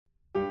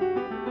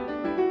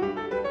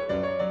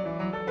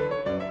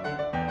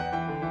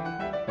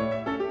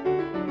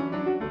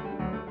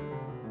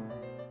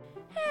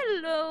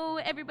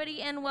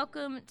everybody, and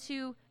welcome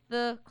to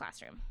the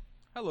classroom.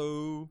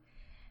 Hello.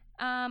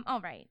 All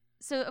right.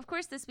 So, of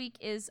course, this week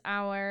is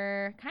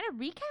our kind of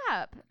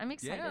recap. I'm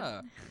excited.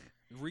 Yeah.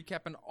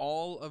 Recapping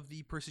all of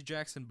the Percy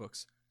Jackson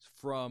books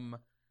from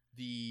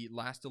the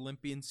last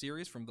Olympian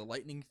series, from the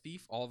Lightning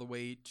Thief, all the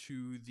way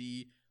to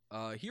the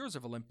Heroes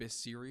of Olympus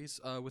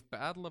series with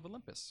Battle of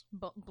Olympus.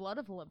 Blood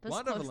of Olympus.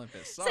 Blood Close. of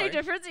Olympus. Sorry. Same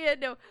difference. Yeah,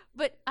 no.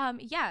 But,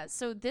 yeah,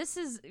 so this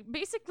is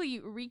basically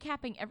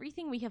recapping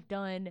everything we have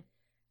done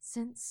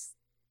since,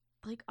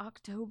 like,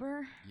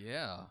 October.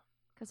 Yeah.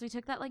 Because we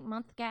took that, like,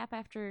 month gap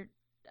after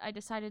I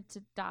decided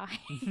to die.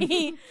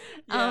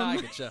 I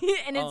getcha.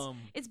 And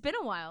it's been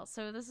a while,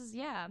 so this is,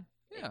 yeah.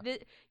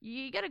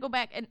 You gotta go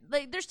back, and,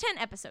 like, there's 10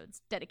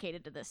 episodes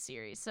dedicated to this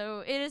series, so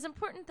it is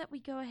important that we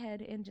go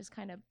ahead and just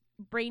kind of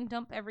brain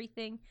dump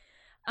everything.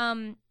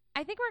 I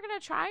think we're gonna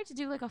try to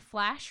do, like, a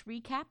flash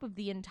recap of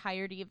the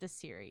entirety of the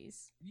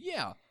series.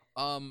 Yeah.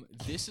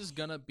 This is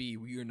gonna be,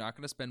 we are not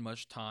gonna spend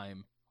much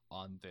time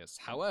on this.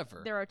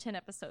 However, there are 10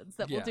 episodes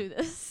that will do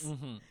this.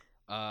 Mm-hmm.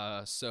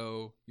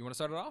 So you want to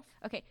start it off?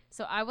 Okay,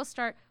 so I will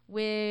start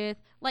with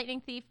Lightning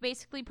Thief.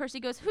 Basically,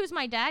 Percy goes, "Who's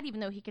my dad?" Even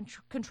though he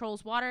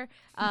controls water.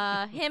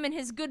 Him and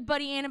his good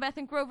buddy Annabeth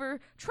and Grover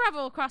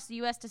travel across the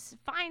U.S. to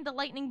find the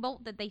lightning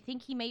bolt that they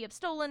think he may have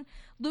stolen.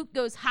 Luke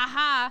goes, "Ha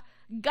ha,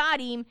 got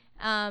him,"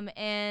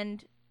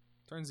 and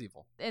turns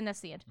evil. And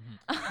that's the end.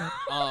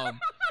 Mm-hmm.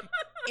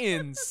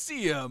 In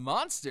Sea of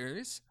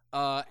Monsters,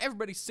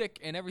 everybody's sick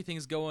and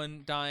everything's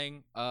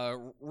dying.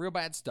 Real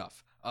bad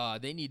stuff.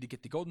 They need to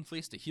get the Golden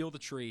Fleece to heal the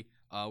tree,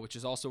 which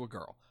is also a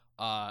girl.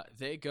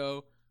 They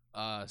go,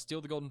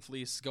 steal the Golden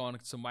Fleece, go on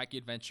some wacky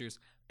adventures.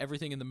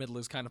 Everything in the middle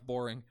is kind of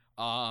boring.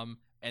 And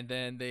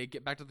then they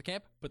get back to the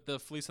camp, put the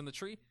fleece on the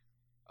tree.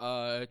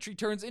 Tree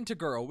turns into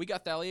girl. We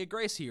got Haleigh and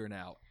Grace here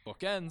now.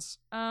 Book ends.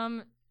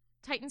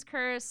 Titan's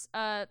Curse.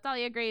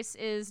 Haleigh and Grace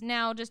is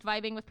now just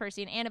vibing with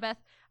Percy and Annabeth.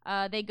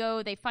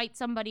 They fight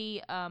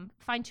somebody,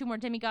 find 2 more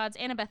demigods.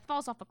 Annabeth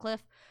falls off a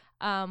cliff.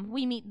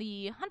 We meet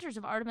the Hunters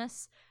of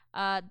Artemis.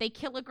 They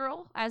kill a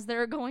girl as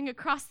they're going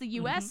across the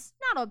U.S.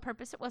 Not on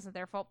purpose. It wasn't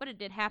their fault, but it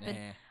did happen.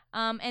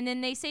 And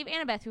then they save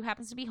Annabeth, who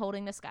happens to be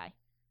holding this guy.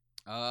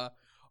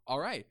 All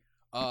right.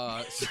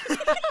 Battle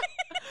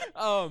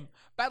of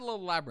the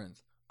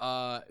Labyrinth.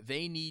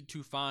 They need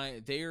to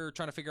they're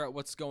trying to figure out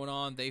what's going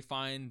on. They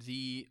find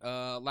the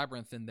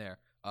labyrinth in there.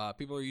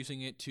 People are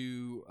using it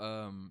to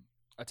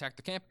attack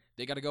the camp.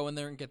 They got to go in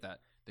there and get that.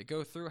 They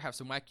go through, have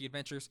some wacky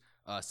adventures,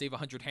 save a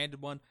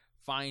 100-handed one,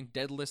 find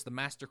Daedalus, the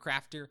master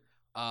crafter,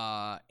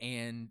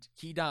 and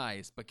he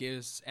dies, but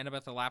gives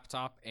Annabeth a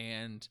laptop,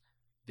 and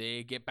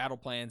they get battle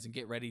plans and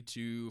get ready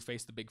to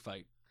face the big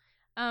fight.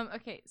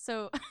 Okay,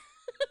 so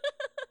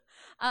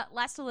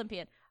last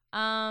Olympian.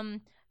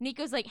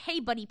 Nico's like,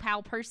 "Hey, buddy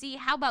pal Percy,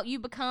 how about you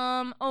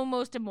become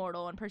almost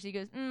immortal?" And Percy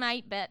goes,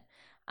 "I bet."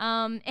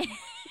 And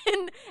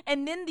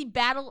then the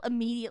battle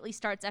immediately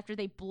starts after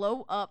they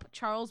blow up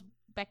Charles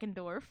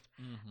Beckendorf.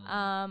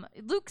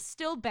 Luke's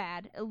still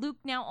bad. Luke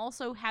now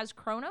also has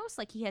Kronos,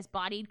 like he has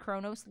bodied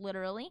Kronos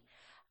literally.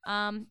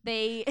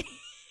 They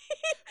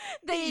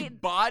he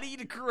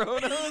bodied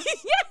Kronos?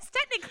 Yes,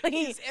 technically.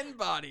 He's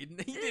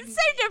embodied. He didn't...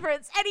 Same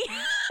difference.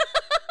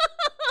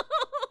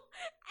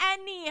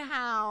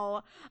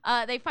 Anyhow,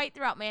 they fight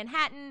throughout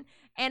Manhattan.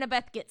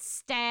 Annabeth gets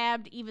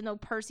stabbed, even though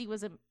Percy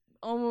was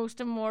almost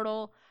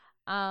immortal.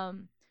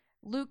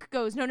 Luke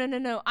goes,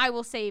 no, I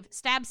will save.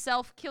 Stabs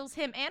self, kills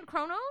him and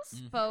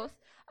Kronos, both.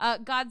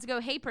 Gods go,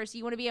 "Hey, Percy,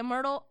 you want to be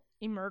immortal?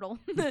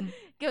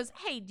 Goes,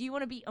 "Hey, do you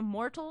want to be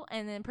immortal?"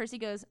 And then Percy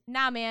goes,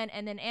 "Nah, man."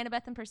 And then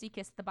Annabeth and Percy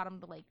kiss at the bottom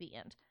of the lake. The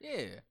end.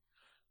 Yeah.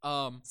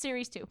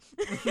 Series 2.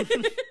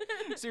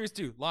 Series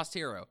 2, Lost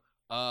Hero.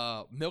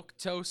 Milk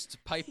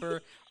Toast,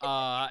 Piper,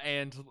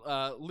 and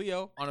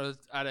Leo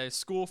at a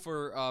school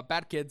for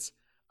bad kids.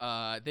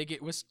 They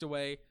get whisked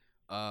away,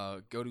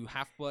 go to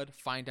Half-Blood,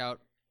 find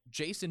out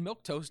Jace and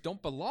Milk Toast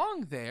don't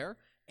belong there,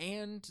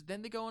 and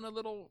then they go on a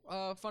little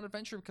fun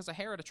adventure because of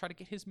Hera to try to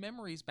get his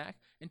memories back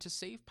and to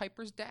save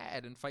Piper's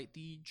dad and fight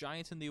the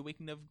giants in the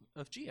awakening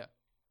of Gia.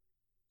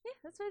 Yeah,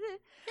 that's what I did.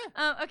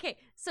 Yeah. Okay,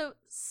 so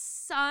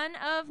son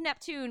of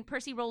Neptune,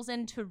 Percy rolls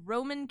into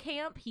Roman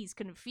camp. He's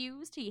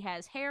confused. He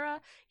has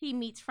Hera. He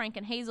meets Frank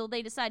and Hazel.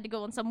 They decide to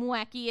go on some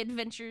wacky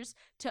adventures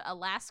to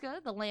Alaska,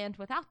 the land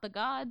without the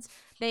gods.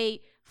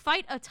 They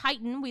fight a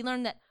Titan. We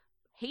learn that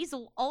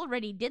Hazel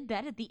already did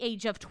that at the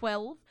age of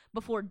 12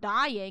 before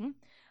dying.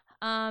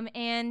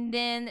 And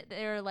then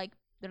they're like,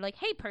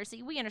 "Hey,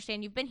 Percy, we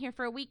understand you've been here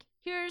for a week.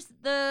 Here's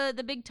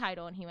the big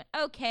title." And he went,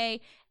 "Okay."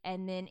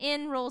 And then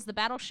in rolls the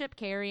battleship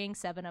carrying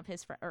 7 of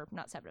his friends, or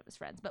not 7 of his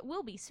friends, but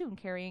will be soon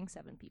carrying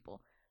 7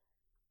 people.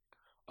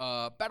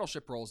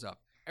 Battleship rolls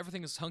up.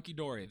 Everything is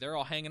hunky-dory. They're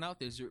all hanging out.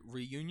 There's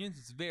reunions.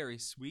 It's very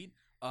sweet.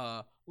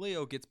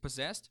 Leo gets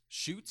possessed,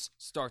 shoots,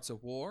 starts a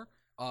war.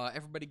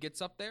 Everybody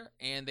gets up there,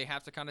 and they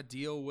have to kind of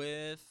deal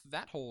with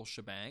that whole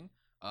shebang.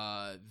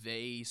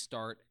 They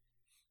start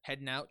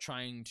heading out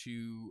trying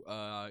to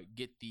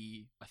get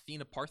the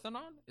Athena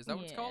Parthenon. Is that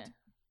what it's called?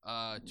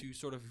 To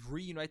sort of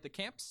reunite the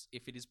camps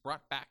if it is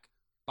brought back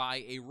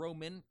by a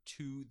Roman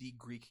to the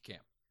Greek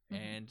camp,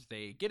 and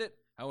they get it.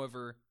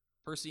 However,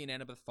 Percy and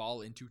Annabeth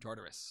fall into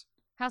Tartarus.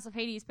 House of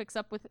Hades picks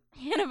up with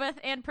Annabeth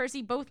and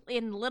Percy both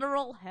in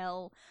literal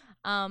hell.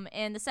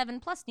 And the 7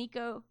 plus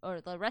Nico,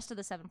 or the rest of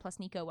the 7 plus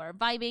Nico, are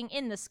vibing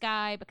in the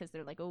sky because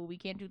they're like, oh, we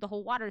can't do the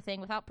whole water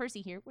thing without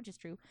Percy here, which is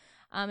true.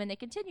 And they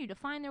continue to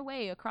find their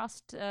way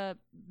across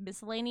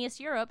miscellaneous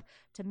Europe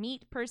to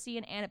meet Percy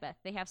and Annabeth.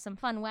 They have some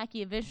fun,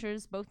 wacky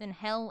adventures both in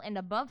hell and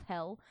above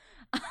hell,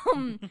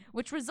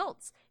 which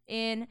results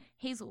in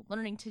Hazel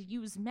learning to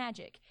use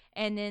magic.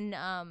 And then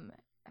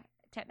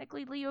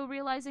technically Leo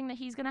realizing that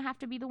he's gonna have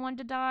to be the one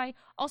to die.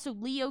 Also,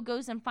 Leo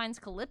goes and finds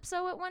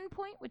Calypso at one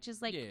point, which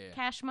is like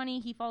cash money.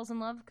 He falls in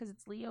love because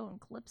it's Leo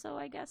and Calypso,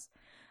 I guess.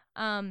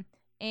 And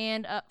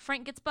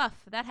Frank gets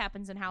buff. That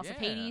happens in House of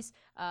Hades.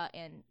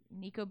 And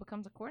Nico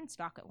becomes a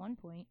cornstalk at one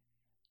point.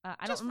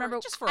 I don't remember.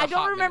 I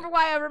don't remember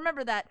why I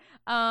remember that.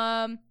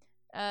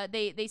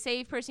 They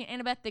save Percy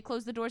and Annabeth. They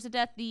close the doors of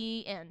death.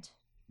 The end.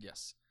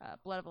 Yes.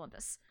 Blood of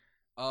Olympus.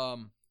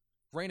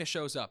 Rhaena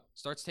shows up,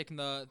 starts taking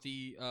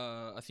the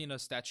Athena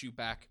statue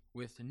back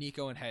with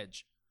Nico and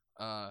Hedge.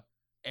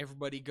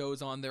 Everybody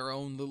goes on their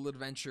own little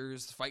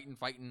adventures, fighting.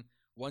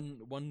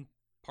 One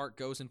part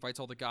goes and fights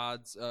all the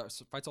gods,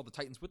 fights all the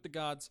Titans with the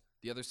gods.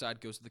 The other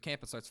side goes to the camp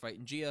and starts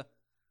fighting Gia.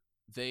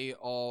 They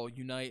all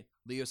unite.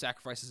 Leo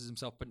sacrifices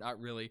himself, but not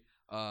really.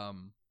 What's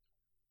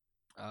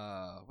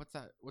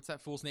that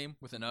fool's name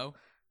with an O?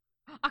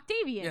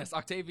 Octavian. Yes,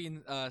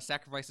 Octavian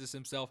sacrifices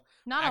himself.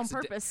 Not on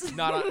purpose.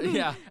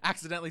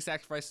 Accidentally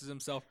sacrifices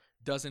himself.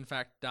 Does in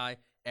fact die.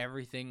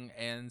 Everything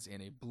ends in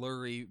a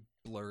blurry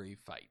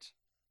fight.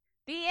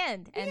 The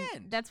end.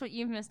 That's what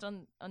you've missed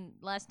on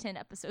last 10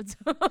 episodes.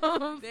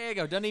 There you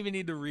go. Don't even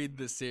need to read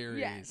the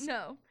series. Yeah,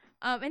 no.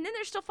 And then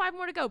there's still 5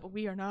 more to go, but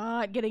we are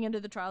not getting into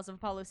the Trials of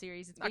Apollo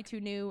series. It's way too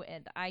new,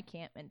 and I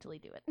can't mentally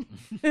do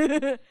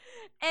it.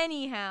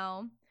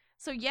 Anyhow,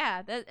 so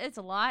yeah, it's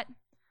a lot.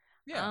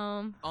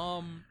 Yeah.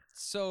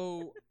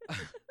 So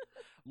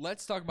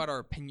let's talk about our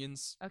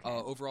opinions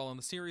overall on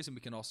the series, and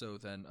we can also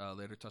then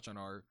later touch on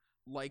our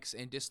likes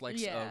and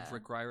dislikes of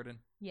Rick Riordan.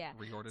 Yeah.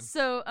 Riordan.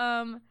 So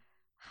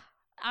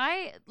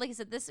like I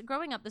said,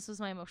 growing up, this was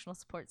my emotional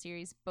support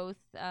series. Both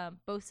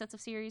sets of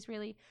series,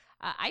 really.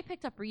 I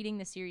picked up reading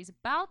the series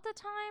about the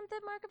time that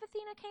Mark of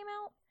Athena came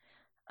out.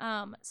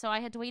 So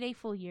I had to wait a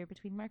full year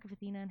between Mark of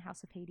Athena and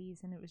House of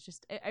Hades, and it was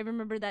just I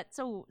remember that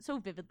so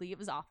vividly. It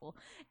was awful.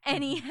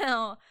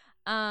 Anyhow,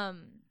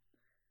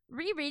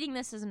 rereading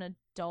this as an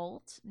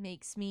adult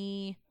makes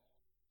me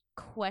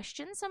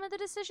question some of the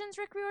decisions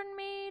Rick Riordan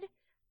made,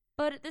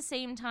 but at the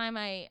same time,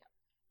 I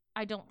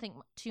don't think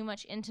too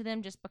much into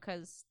them just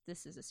because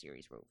this is a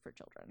series wrote for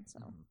children. So,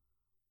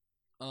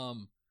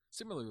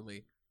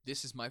 similarly,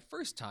 this is my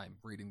first time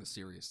reading the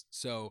series,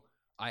 so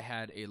I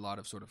had a lot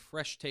of sort of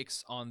fresh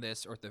takes on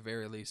this, or at the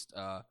very least,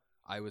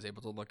 I was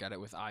able to look at it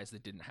with eyes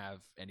that didn't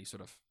have any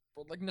sort of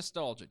like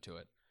nostalgia to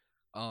it.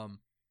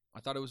 I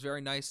thought it was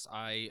very nice.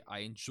 I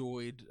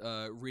enjoyed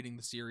reading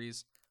the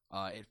series.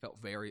 It felt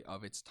very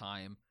of its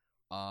time.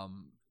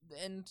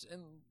 And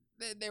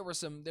there were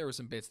some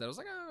bits that I was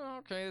like, oh,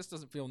 okay, this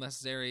doesn't feel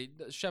necessary.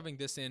 Shoving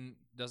this in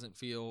doesn't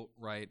feel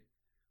right.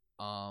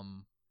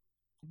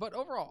 But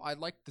overall, I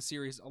liked the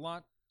series a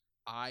lot.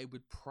 I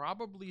would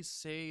probably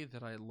say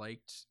that I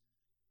liked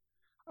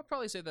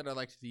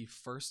the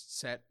first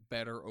set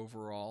better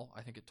overall.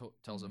 I think it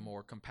tells a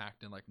more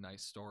compact and like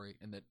nice story,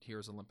 and that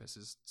Heroes of Olympus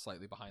is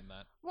slightly behind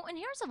that. Well, and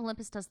Heroes of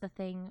Olympus does the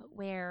thing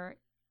where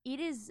it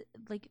is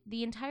like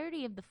the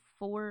entirety of the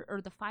 4 or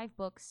the 5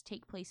 books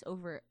take place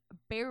over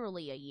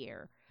barely a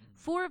year.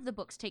 4 of the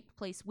books take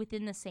place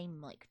within the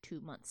same like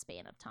 2-month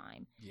span of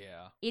time.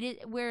 Yeah. It is,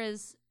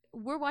 whereas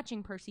we're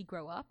watching Percy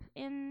grow up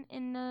in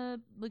the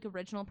like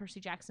original Percy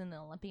Jackson, the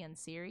Olympian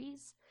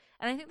series,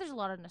 and I think there's a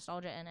lot of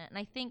nostalgia in it. And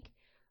I think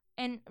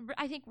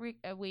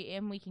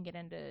we can get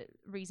into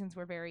reasons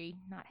we're very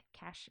not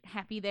cash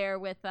happy there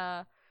with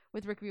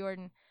Rick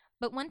Riordan.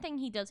 But one thing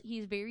he does,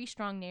 he's very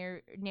strong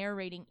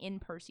narrating in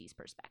Percy's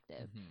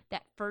perspective.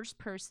 That first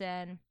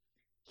person,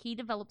 he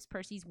develops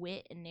Percy's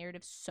wit and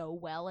narrative so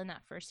well in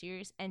that first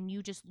series, and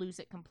you just lose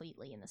it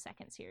completely in the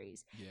second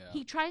series. Yeah.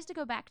 He tries to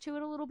go back to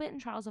it a little bit in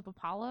Trials of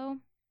Apollo,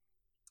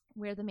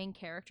 where the main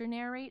character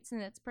narrates,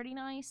 and it's pretty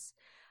nice.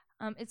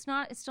 It's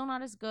still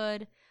not as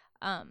good.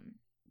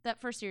 That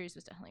first series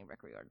was definitely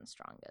Rick Riordan's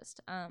strongest.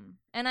 And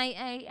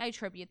I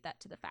attribute that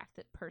to the fact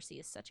that Percy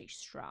is such a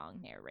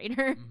strong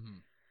narrator.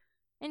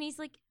 And he's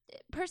like,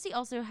 Percy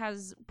also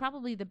has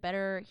probably the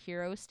better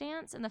hero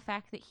stance, and the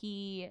fact that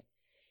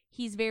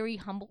he's very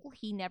humble.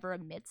 He never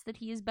admits that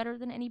he is better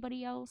than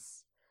anybody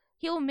else.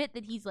 He'll admit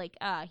that he's like,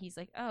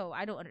 oh,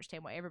 I don't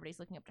understand why everybody's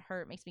looking up to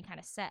her. It makes me kind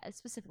of sad,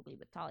 specifically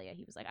with Talia.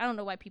 He was like, I don't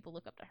know why people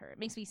look up to her. It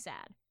makes me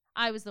sad.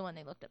 I was the one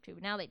they looked up to,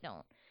 but now they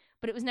don't.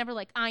 But it was never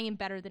like, I am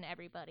better than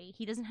everybody.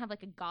 He doesn't have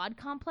like a god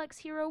complex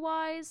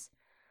hero-wise,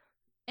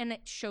 and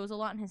it shows a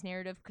lot in his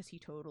narrative because he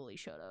totally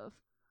should have.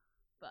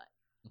 But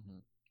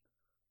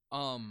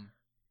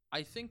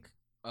I think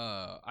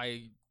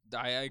I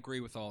agree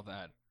with all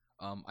that.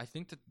 I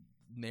think that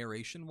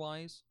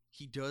narration-wise,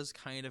 he does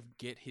kind of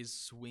get his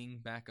swing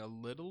back a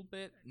little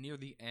bit near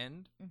the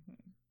end,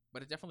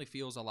 but it definitely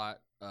feels a lot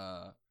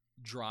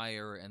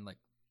drier and like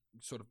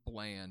sort of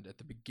bland at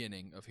the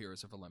beginning of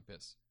Heroes of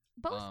Olympus.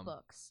 Both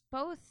books,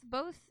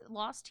 both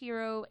Lost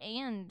Hero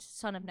and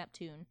Son of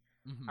Neptune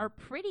are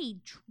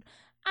pretty.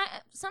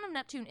 Son of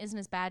Neptune isn't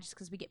as bad just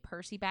because we get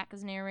Percy back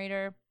as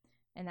narrator,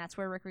 and that's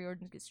where Rick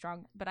Riordan gets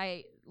strong. But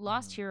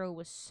Lost Hero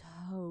was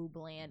so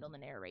bland on the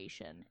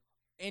narration,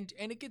 and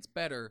it gets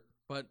better.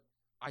 But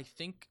I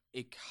think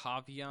a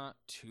caveat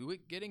to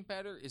it getting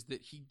better is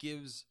that he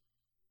gives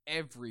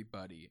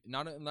everybody,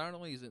 not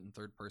only is it in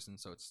third person,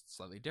 so it's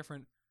slightly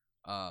different,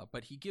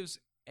 but he gives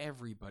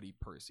everybody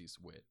Percy's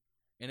wit.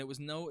 And it's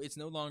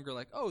no longer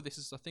like, oh, this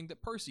is a thing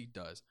that Percy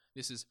does.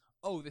 This is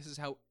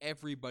how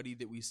everybody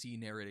that we see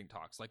narrating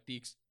talks. Like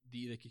the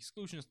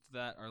exclusions to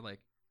that are like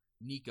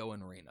Nico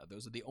and Reyna.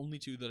 Those are the only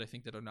two that I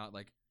think that are not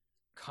like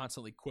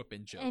constantly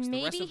quipping jokes. And the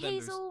maybe rest of them,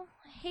 Hazel.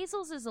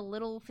 Hazel's is a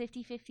little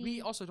 50-50.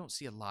 We also don't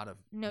see a lot of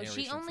No,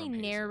 she only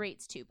from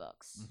narrates 2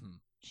 books.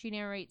 She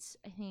narrates,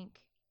 I think.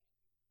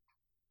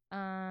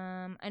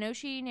 I know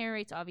she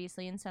narrates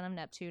obviously in Son of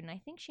Neptune, and I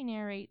think she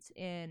narrates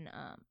in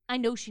I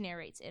know she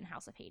narrates in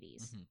House of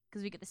Hades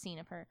because we get the scene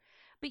of her.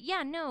 But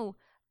yeah, no,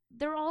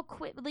 they're all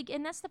like,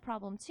 and that's the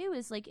problem too,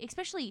 is like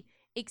especially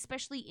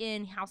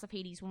in House of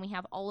Hades when we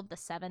have all of the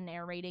 7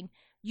 narrating,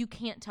 you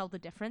can't tell the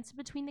difference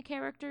between the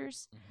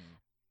characters.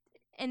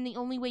 And the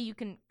only way you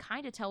can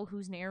kind of tell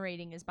who's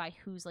narrating is by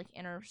whose like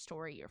inner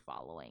story you're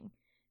following.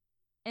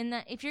 And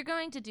that if you're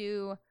going to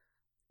do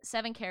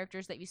 7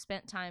 characters that you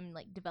spent time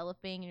like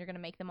developing and you're going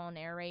to make them all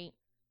narrate,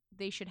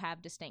 they should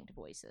have distinct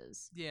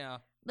voices. Yeah.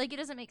 Like it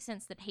doesn't make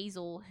sense that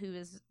Hazel, who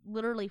is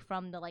literally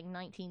from the like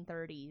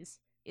 1930s,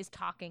 is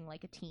talking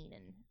like a teen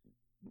in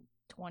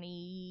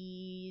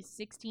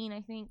 2016,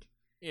 I think.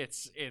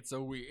 It's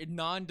a weird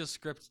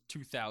nondescript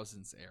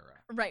 2000s era.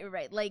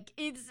 Right. Like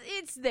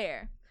it's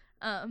there.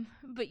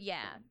 But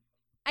yeah.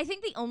 I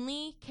think the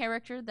only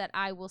character that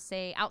I will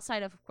say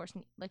outside of course,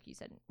 like you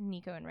said,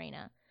 Nico and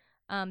Reyna,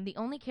 the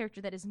only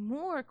character that is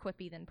more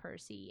quippy than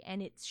Percy,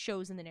 and it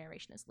shows in the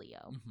narration, is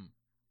Leo.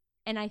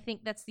 And I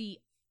think that's the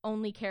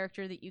only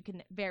character that you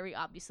can very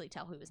obviously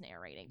tell who is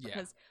narrating.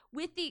 Because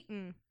with the...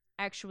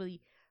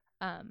 actually,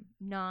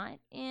 not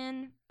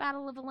in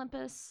Battle of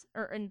Olympus,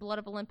 or in Blood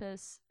of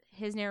Olympus,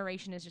 his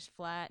narration is just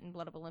flat in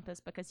Blood of Olympus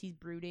because he's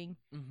brooding.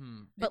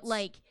 But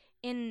like,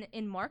 in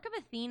Mark of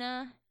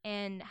Athena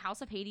and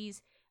House of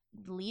Hades,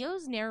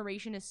 Leo's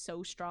narration is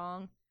so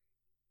strong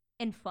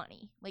and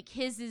funny. Like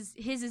his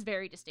is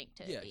very distinct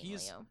to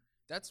Leo.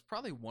 That's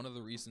probably one of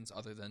the reasons,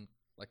 other than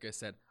like I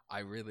said, I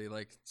really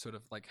like sort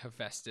of like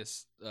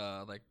Hephaestus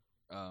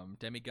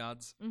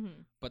demigods.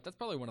 But that's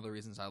probably one of the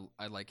reasons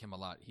I like him a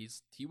lot.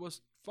 He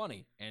was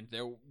funny, and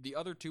the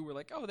other two were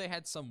like, oh, they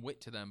had some wit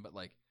to them, but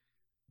like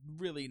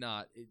really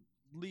not.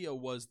 Leo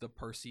was the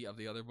Percy of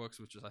the other books,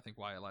 which is I think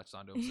why I latched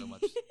onto him so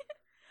much.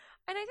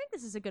 And I think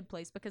this is a good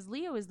place because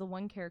Leo is the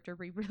one character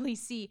we really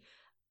see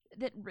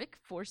that Rick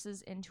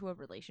forces into a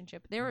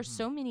relationship. There are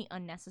so many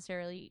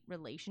unnecessary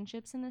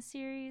relationships in this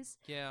series.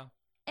 Yeah.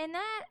 And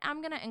that,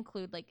 I'm going to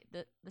include, like,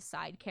 the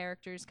side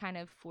characters, kind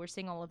of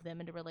forcing all of them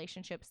into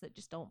relationships that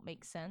just don't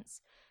make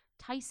sense.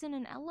 Tyson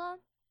and Ella,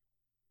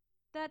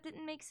 that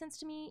didn't make sense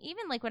to me.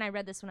 Even, like, when I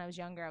read this when I was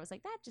younger, I was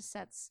like, that just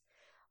sets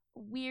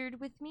weird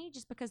with me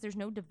just because there's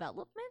no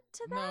development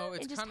to that. No,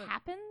 it just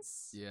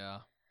happens. Yeah.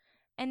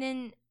 And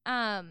then,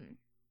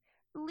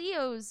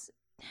 Leo's...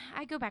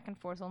 I go back and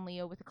forth on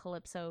Leo with the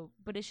Calypso,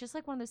 but it's just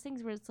like one of those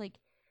things where it's like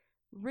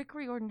Rick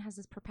Riordan has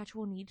this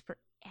perpetual need for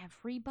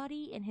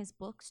everybody in his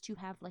books to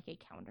have like a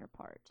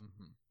counterpart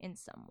in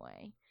some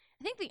way.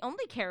 I think the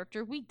only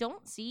character we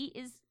don't see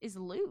is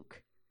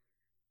Luke.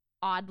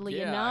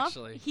 Oddly enough,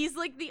 actually. He's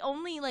like the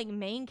only like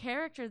main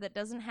character that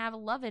doesn't have a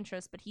love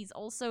interest, but he's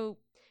also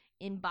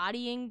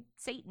embodying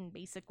Satan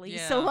basically.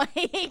 Yeah. So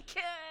like,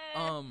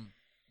 I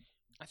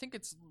think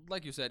it's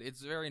like you said,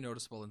 it's very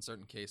noticeable in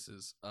certain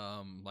cases.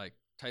 Like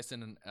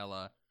Tyson and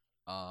Ella,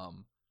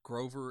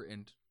 Grover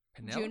and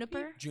Penelope?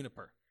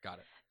 Juniper. Got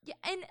it. Yeah,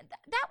 and that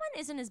one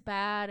isn't as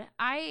bad.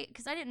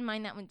 Because I didn't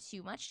mind that one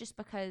too much just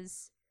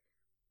because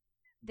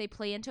they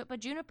play into it.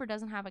 But Juniper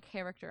doesn't have a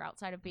character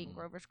outside of being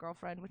Grover's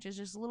girlfriend, which is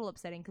just a little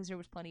upsetting because there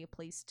was plenty of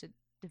place to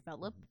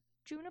develop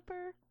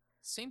Juniper.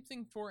 Same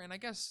thing and I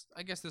guess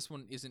this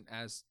one isn't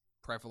as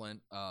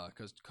prevalent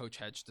because Coach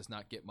Hedge does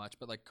not get much,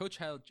 but like Coach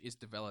Hedge is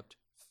developed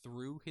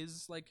through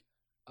his like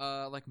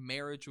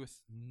marriage with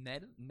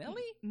Melly,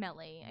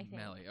 I think.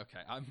 Melly, okay.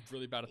 I'm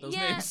really bad at those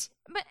names.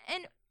 But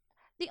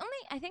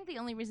I think the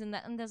only reason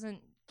that one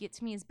doesn't get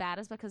to me as bad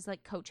is because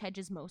like Coach Hedge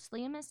is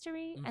mostly a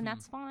mystery, and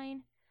that's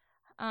fine.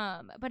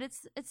 But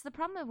it's the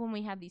problem of when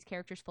we have these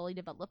characters fully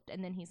developed,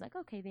 and then he's like,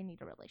 okay, they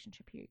need a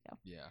relationship. Here you go.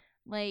 Yeah.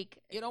 Like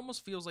it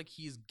almost feels like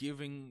he's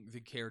giving the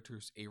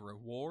characters a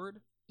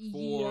reward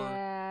for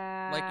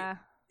like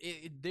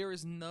there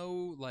is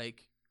no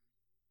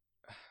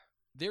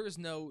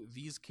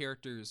these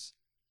characters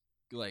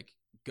like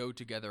go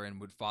together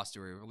and would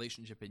foster a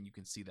relationship and you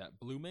can see that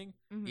blooming.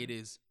 It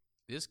is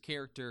this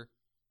character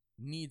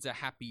needs a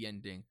happy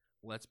ending.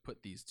 Let's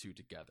put these two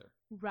together.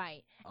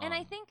 Right. And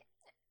I think,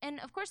 and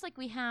of course, like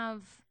we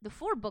have the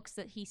 4 books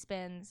that he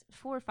spends,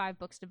 4 or 5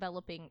 books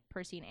developing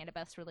Percy and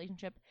Annabeth's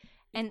relationship.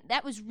 And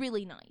that was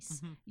really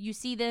nice. Mm-hmm. You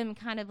see them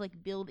kind of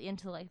like build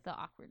into like the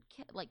awkward,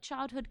 like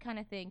childhood kind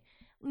of thing.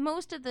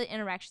 Most of the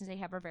interactions they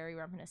have are very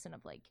reminiscent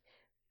of like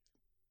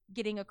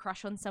getting a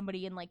crush on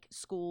somebody in like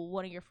school,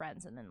 one of your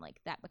friends, and then like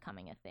that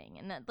becoming a thing.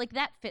 And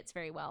that fits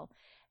very well.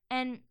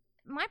 And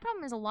my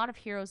problem is a lot of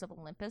Heroes of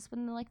Olympus,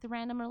 when like the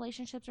random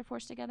relationships are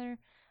forced together,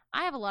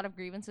 I have a lot of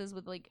grievances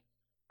with like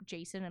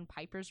Jason and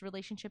Piper's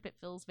relationship. It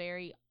feels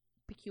very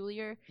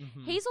peculiar.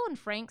 Mm-hmm. Hazel and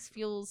Frank's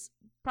feels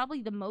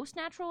probably the most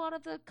natural out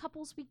of the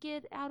couples we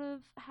get out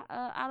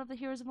of the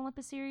Heroes of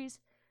Olympus series.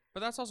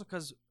 But that's also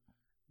because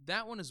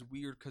that one is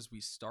weird because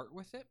we start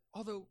with it.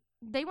 Although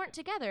they weren't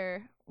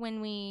together when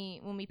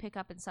we pick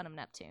up in Son of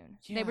Neptune.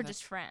 Yeah, they were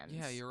just friends.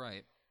 Yeah, you're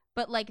right.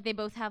 But like they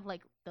both have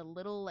like the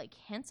little like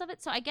hints of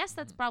it. So I guess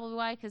that's probably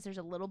why, because there's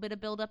a little bit of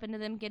build up into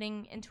them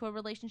getting into a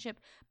relationship.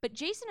 But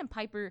Jason and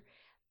Piper,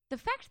 the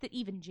fact that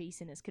even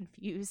Jason is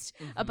confused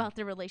about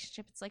their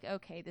relationship, it's like,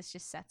 okay, this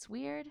just sets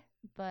weird.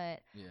 But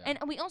and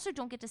we also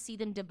don't get to see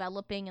them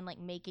developing and like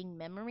making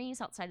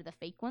memories outside of the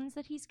fake ones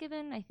that he's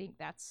given. I think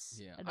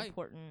that's an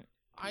important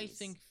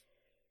piece.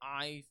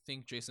 I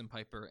think Jason,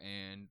 Piper,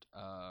 and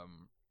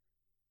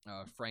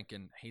Frank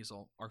and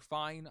Hazel are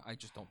fine. I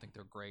just don't think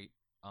they're great.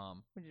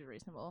 Which is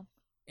reasonable.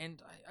 And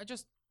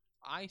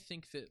I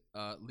think that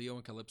Leo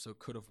and Calypso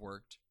could have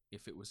worked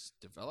if it was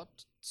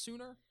developed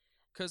sooner.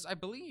 Because I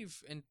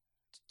believe, and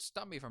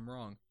stop me if I'm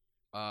wrong,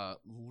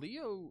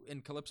 Leo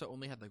and Calypso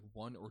only had like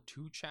 1 or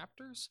 2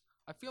 chapters.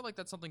 I feel like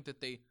that's something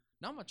that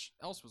not much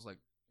else was like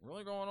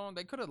really going on.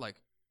 They could have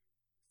like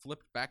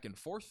flipped back and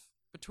forth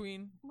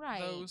between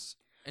those.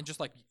 And just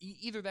like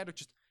either that or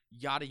just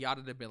yada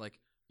yada to be like,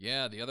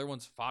 yeah, the other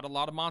ones fought a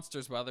lot of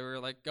monsters while they were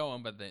like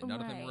going, but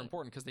none of them were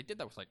important, because they did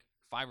that with like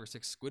 5 or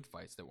 6 squid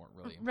fights that weren't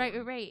really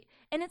important. Right.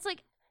 And it's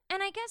like,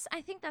 and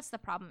I think that's the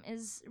problem,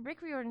 is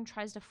Rick Riordan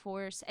tries to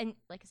force, and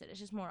like I said, it's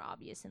just more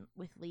obvious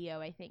with Leo,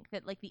 I think,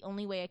 that like the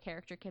only way a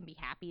character can be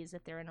happy is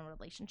if they're in a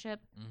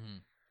relationship. Mm-hmm.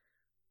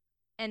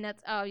 And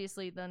that's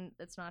obviously, then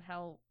that's not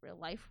how real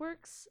life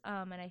works.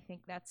 And I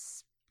think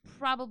that's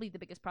probably the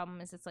biggest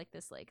problem, is it's like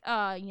this like,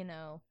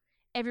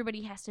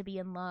 everybody has to be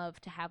in love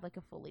to have like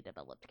a fully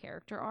developed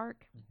character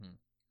arc. Mm-hmm.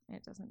 And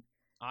it doesn't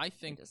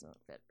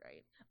fit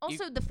right.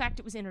 Also, the fact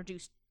it was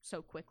introduced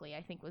so quickly,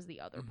 I think, was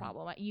the other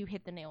problem. You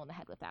hit the nail on the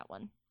head with that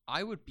one.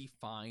 I would be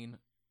fine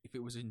if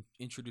it was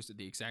introduced at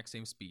the exact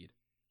same speed.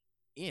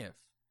 If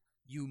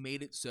you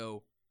made it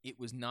so it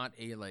was not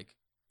a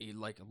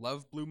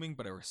love blooming,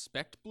 but a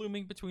respect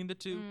blooming between the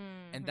two.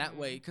 Mm-hmm. And that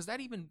way, because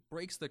that even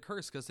breaks the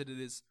curse, because it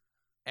is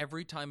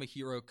every time a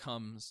hero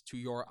comes to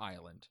your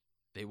island,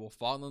 they will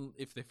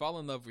if they fall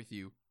in love with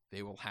you,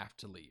 they will have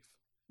to leave.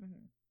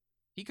 Mm-hmm.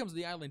 He comes to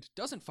the island,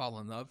 doesn't fall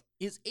in love,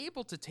 is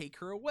able to take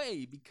her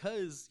away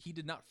because he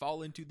did not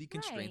fall into the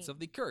constraints of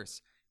the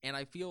curse. And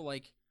I feel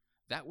like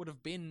that would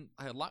have been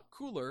a lot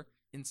cooler,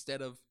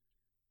 instead of,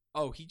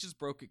 he just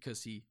broke it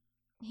because he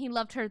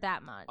loved her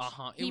that much.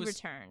 He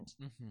returned.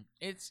 Mm-hmm.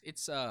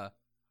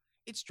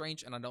 It's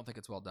strange, and I don't think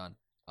it's well done.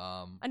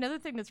 Another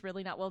thing that's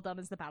really not well done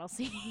is the battle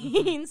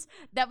scenes.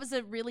 That was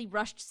a really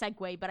rushed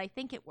segue, but I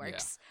think it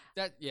works.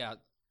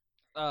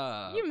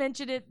 You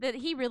mentioned it, that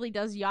he really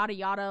does yada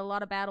yada a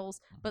lot of battles,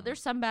 but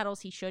there's some battles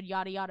he should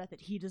yada yada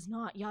that he does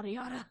not yada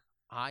yada.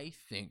 I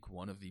think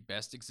one of the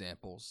best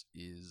examples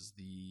is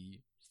the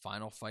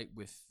final fight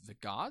with the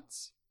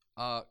gods.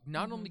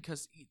 Not only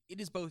because it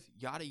is both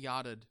yada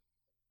yada'd,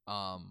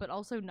 but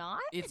also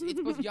not. It's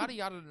both yada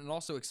yada'd and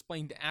also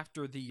explained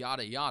after the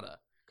yada yada,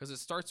 because it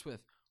starts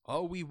with,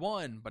 we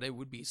won, but it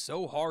would be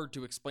so hard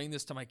to explain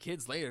this to my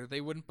kids later.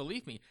 They wouldn't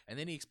believe me. And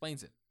then he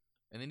explains it.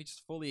 And then he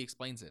just fully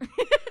explains it.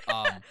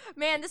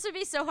 Man, this would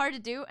be so hard to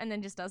do, and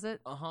then just does it.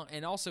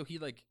 And also he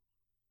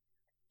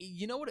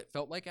you know what it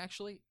felt like,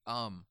 actually?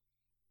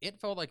 It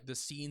felt like the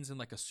scenes in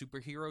like a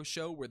superhero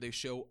show where they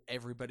show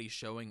everybody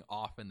showing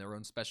off in their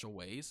own special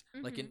ways.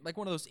 Mm-hmm. Like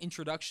one of those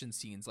introduction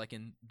scenes, like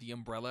in the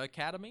Umbrella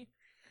Academy.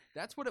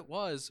 That's what it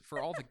was for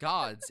all the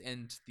gods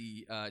and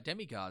the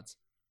demigods.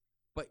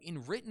 But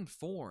in written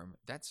form,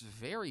 that's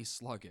very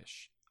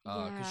sluggish.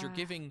 Because you're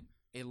giving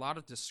a lot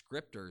of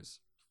descriptors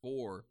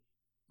for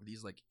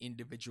these like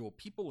individual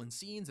people and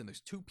scenes, and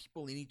there's 2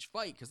 people in each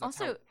fight. Because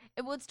also,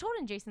 it's told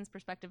in Jason's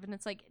perspective, and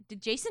it's like, did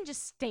Jason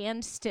just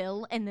stand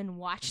still and then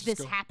watch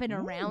this happen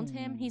around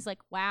him? He's like,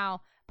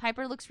 wow,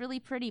 Piper looks really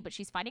pretty, but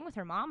she's fighting with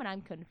her mom, and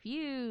I'm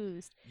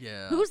confused.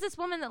 Yeah. Who's this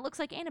woman that looks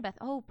like Annabeth?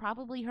 Oh,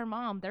 probably her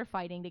mom. They're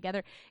fighting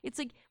together. It's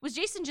like, was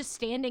Jason just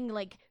standing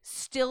like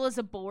still as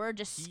a board,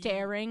 just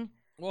staring?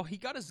 Well, he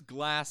got his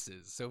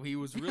glasses, so he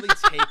was really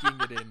taking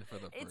it in for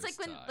the first time. It's like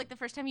when, like the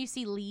first time you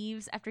see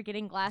leaves after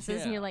getting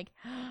glasses, and you're like,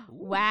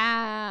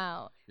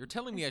 wow. You're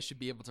telling me I should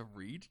be able to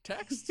read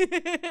text?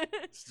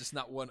 It's just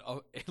not one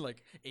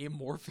like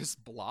amorphous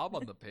blob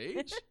on the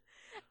page.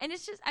 And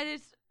it's just,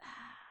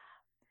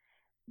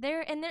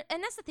 And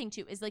that's the thing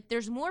too, is like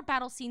there's more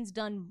battle scenes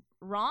done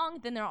wrong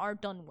than there are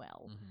done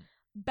well.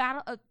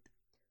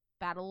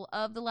 Battle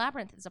of the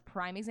Labyrinth is a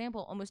prime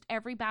example. Almost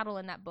every battle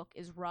in that book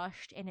is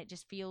rushed, and it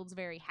just feels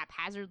very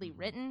haphazardly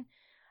written.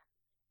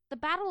 The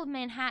Battle of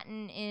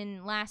Manhattan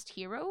in Last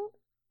Hero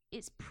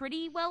is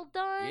pretty well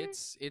done.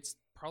 It's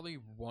probably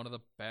one of the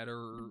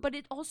better, but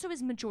it also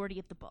is majority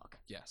of the book.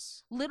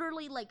 Yes.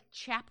 Literally, like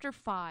chapter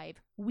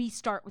 5, we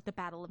start with the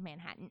Battle of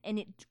Manhattan,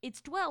 and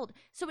it's dwelled.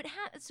 So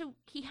so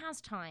he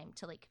has time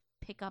to like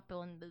pick up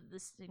on the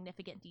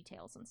significant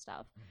details and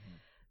stuff.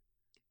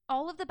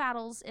 All of the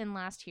battles in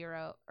Lost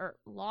Hero are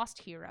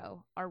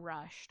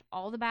rushed.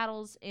 All the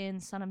battles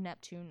in Son of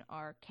Neptune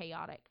are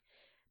chaotic.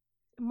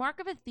 Mark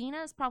of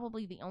Athena is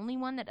probably the only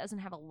one that doesn't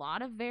have a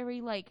lot of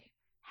very like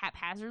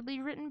haphazardly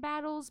written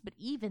battles, but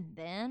even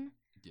then,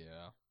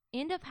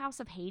 End of House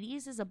of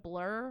Hades is a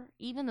blur,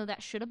 even though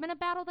that should have been a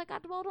battle that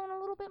got dwelled on a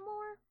little bit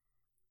more.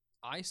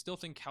 I still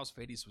think House of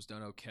Hades was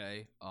done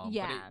okay. But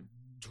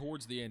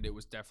towards the end, it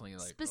was definitely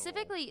like...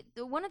 Specifically,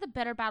 one of the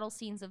better battle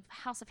scenes of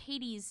House of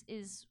Hades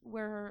is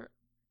where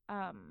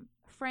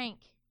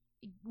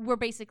where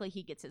basically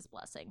he gets his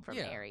blessing from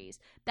Ares.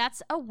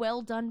 That's a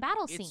well-done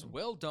battle scene. It's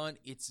well done.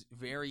 It's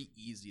very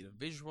easy to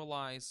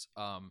visualize.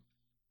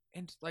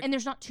 And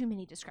there's not too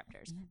many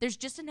descriptors. There's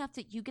just enough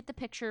that you get the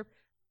picture,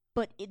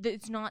 but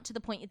it's not to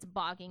the point it's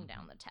bogging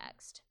down the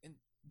text. And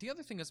the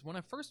other thing is, when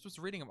I first was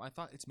reading him, I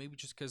thought it's maybe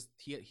just because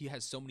he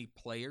has so many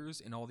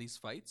players in all these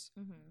fights.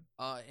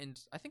 And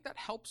I think that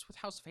helps with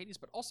House of Hades,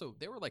 but also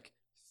there were like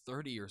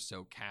 30 or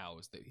so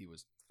cows that he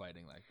was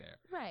fighting like there.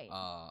 Right.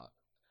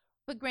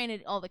 But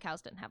granted, all the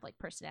cows didn't have like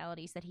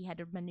personalities that he had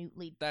to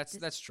minutely.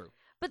 That's true.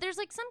 But there's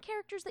like some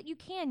characters that you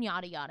can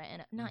yada yada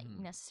and not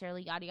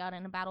necessarily yada yada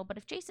in a battle. But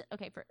if Jason,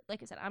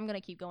 like I said, I'm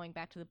gonna keep going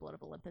back to the Blood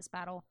of Olympus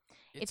battle.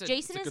 If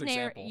Jason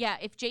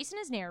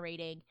is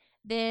narrating,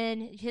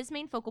 then his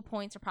main focal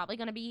points are probably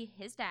gonna be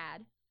his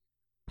dad,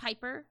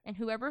 Piper, and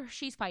whoever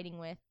she's fighting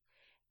with,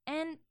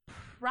 and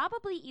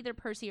probably either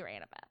Percy or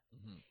Annabeth.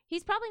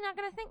 He's probably not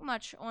gonna think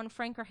much on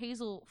Frank or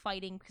Hazel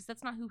fighting because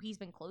that's not who he's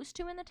been close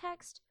to in the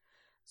text.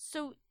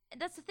 So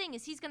that's the thing,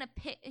 is he's going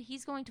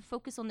to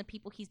focus on the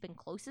people he's been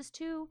closest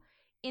to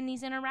in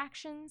these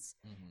interactions,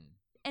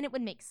 and it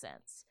would make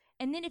sense.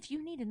 And then if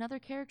you need another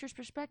character's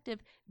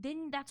perspective,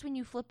 then that's when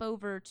you flip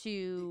over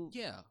to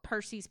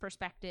Percy's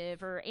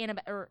perspective, or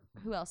Annabeth, or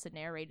who else had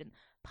narrated.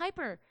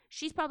 Piper,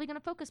 she's probably going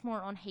to focus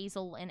more on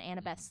Hazel and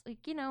Annabeth.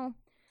 Like,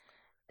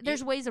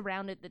 there's ways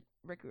around it that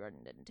Rick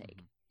Riordan didn't take.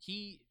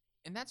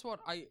 And that's what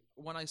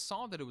when I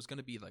saw that it was going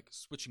to be like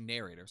switching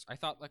narrators, I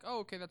thought like, oh,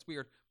 okay, that's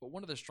weird. But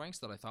one of the strengths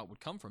that I thought would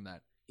come from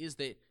that is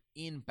that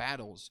in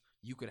battles,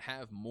 you could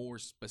have more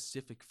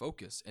specific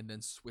focus and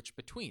then switch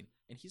between.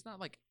 And he's not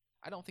like,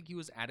 I don't think he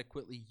was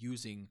adequately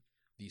using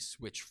the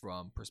switch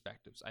from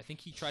perspectives. I think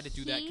he tried to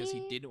do that because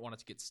he didn't want it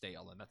to get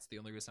stale. And that's the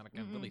only reason I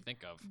can really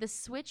think of. The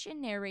switch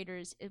in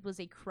narrators, it was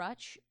a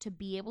crutch to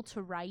be able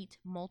to write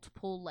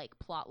multiple like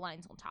plot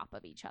lines on top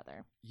of each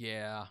other.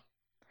 Yeah.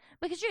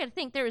 Because you got to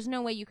think, there is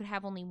no way you could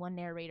have only one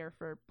narrator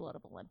for Blood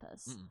of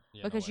Olympus.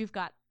 Because you've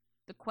got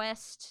the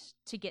quest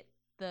to get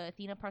the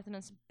Athena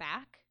Parthenos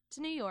back to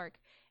New York,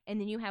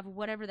 and then you have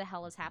whatever the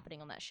hell is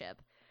happening on that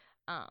ship.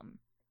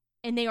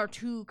 And they are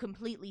two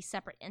completely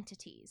separate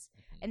entities.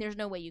 And there's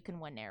no way you can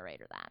one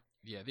narrator that.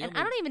 Yeah,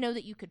 I don't even know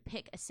that you could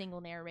pick a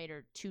single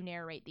narrator to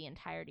narrate the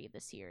entirety of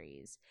the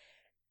series.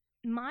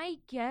 My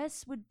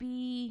guess would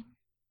be...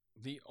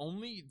 The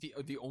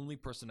only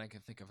person I can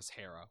think of is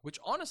Hera, which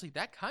honestly,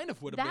 that kind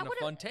of would have been a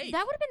fun take.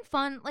 That would have been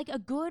fun, like a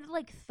good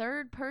like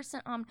third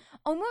person,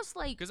 almost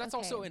like, because that's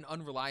also an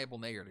unreliable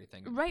narrator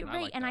thing, right?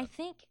 And I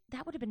think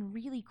that would have been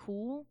really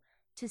cool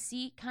to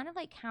see, kind of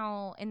like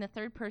how in the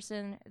third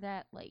person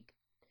that like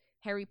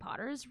Harry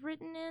Potter is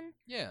written in,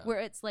 where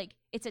it's like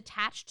it's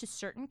attached to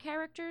certain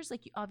characters.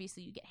 Like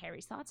obviously you get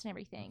Harry's thoughts and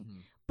everything,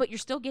 but you're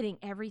still getting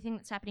everything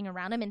that's happening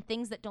around him and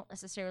things that don't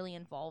necessarily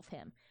involve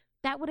him.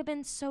 That would have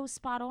been so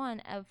spot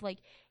on, of like,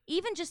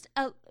 even just,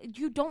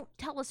 you don't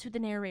tell us who the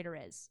narrator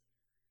is.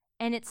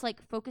 And it's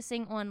like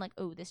focusing on like,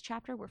 oh, this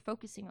chapter, we're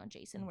focusing on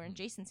Jason. We're in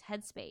Jason's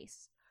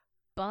headspace.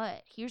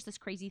 But here's this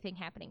crazy thing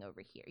happening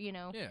over here,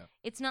 Yeah.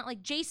 It's not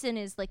like Jason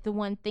is like the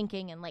one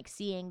thinking and like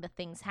seeing the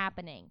things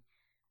happening.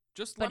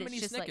 Just lemony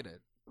snicket like,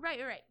 it. Right.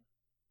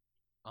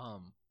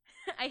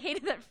 I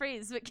hated that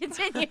phrase, but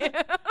continue.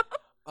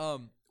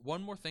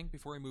 One more thing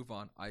before we move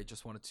on. I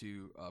just wanted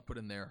to put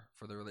in there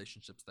for the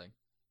relationships thing.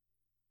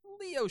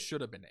 Leo should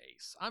have been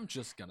Ace. I'm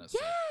just gonna say.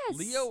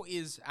 Leo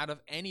is, out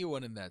of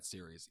anyone in that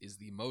series, is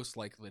the most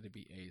likely to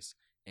be Ace.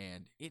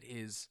 And it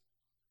is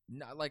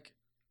not like,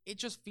 it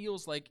just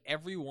feels like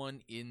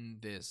everyone in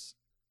this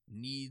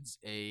needs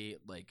a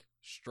like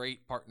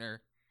straight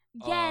partner.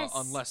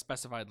 Unless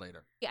specified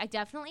later. I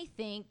definitely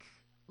think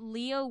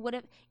Leo would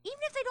have, even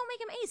if they don't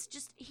make him Ace,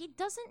 just he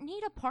doesn't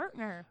need a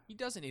partner. He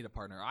doesn't need a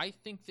partner. I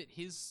think that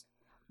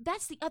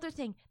that's the other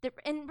thing.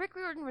 And Rick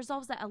Riordan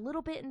resolves that a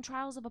little bit in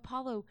Trials of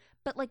Apollo,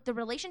 but like the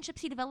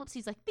relationships he develops,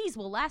 he's like, these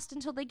will last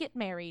until they get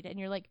married. And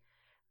you're like,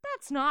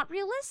 that's not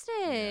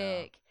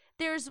realistic.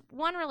 there's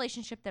one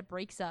relationship that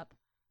breaks up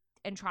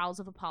in Trials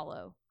of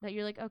Apollo that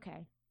you're like,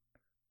 okay.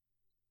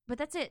 But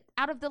that's it.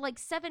 Out of the, like,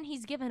 7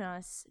 he's given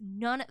us,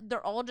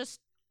 they're all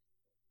just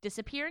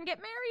disappear and get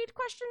married,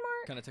 question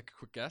mark? Can I take a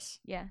quick guess?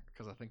 Yeah.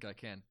 Because I think I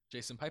can.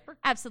 Jason Piper?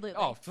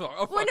 Absolutely. Oh,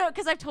 well, no,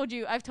 because I've told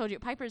you,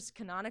 Piper's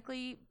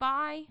canonically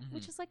bi,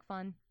 which is, like,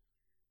 fun.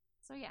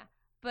 So, yeah.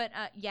 But,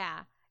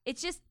 yeah.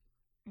 It's just,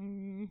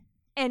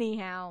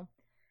 anyhow.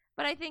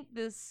 But I think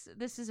this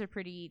is a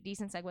pretty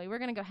decent segue. We're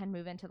going to go ahead and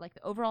move into, like,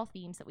 the overall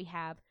themes that we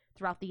have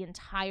throughout the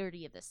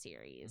entirety of the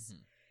series.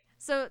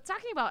 So,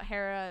 talking about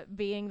Hera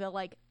being the,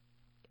 like,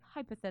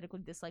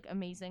 hypothetically this, like,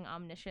 amazing,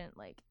 omniscient,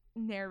 like,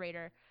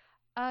 narrator,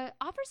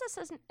 offers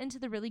us into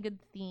the really good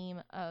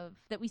theme of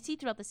that we see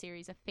throughout the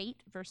series of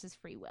fate versus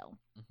free will.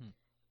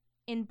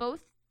 In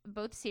both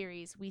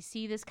series, we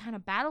see this kind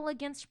of battle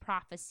against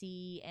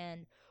prophecy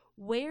and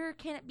where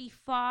can it be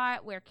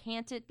fought, where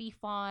can't it be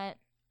fought.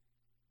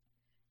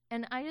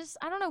 And I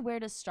don't know where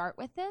to start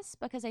with this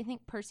because I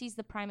think Percy's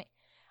the prime.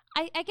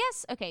 I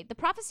guess, okay, the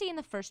prophecy in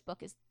the first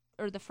book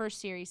the first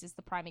series is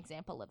the prime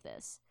example of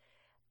this.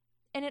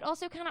 And it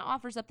also kind of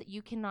offers up that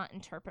you cannot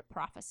interpret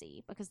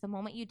prophecy because the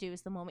moment you do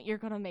is the moment you're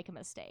going to make a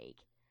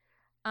mistake.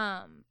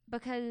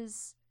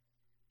 Because,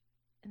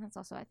 and that's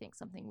also, I think,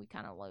 something we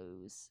kind of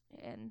lose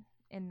in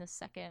the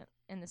second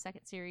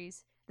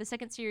series. The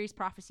second series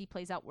prophecy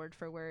plays out word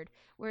for word,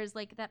 whereas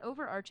like that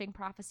overarching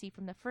prophecy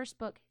from the first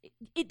book,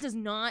 it does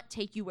not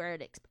take you where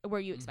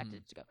you expect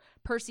it to go.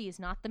 Percy is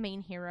not the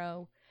main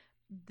hero.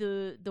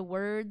 The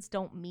words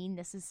don't mean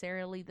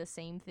necessarily the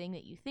same thing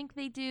that you think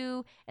they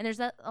do, and there's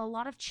a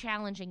lot of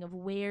challenging of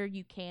where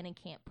you can and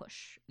can't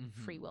push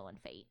free will and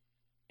fate.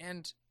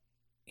 And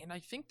I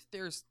think that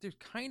there's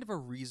kind of a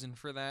reason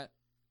for that,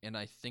 and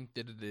I think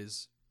that it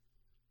is,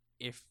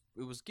 if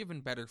it was given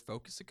better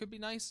focus, it could be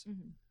nice.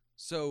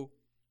 So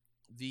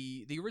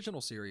the original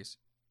series,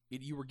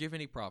 you were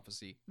given a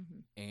prophecy,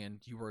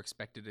 and you were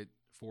expected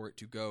for it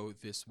to go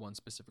this one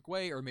specific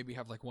way, or maybe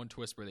have like one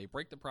twist where they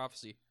break the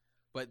prophecy.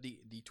 But the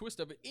twist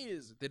of it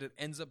is that it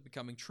ends up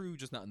becoming true,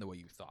 just not in the way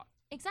you thought.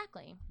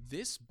 Exactly.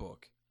 This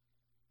book,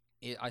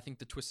 I think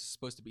the twist is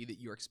supposed to be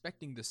that you're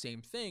expecting the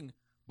same thing,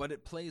 but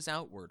it plays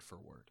out word for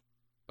word.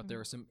 But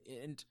there are some,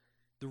 and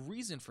the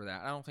reason for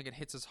that, I don't think it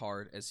hits as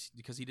hard as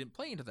because he didn't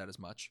play into that as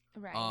much.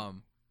 Right.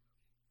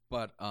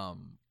 But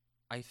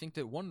I think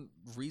that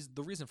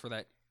the reason for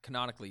that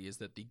canonically is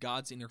that the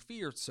gods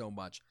interfered so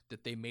much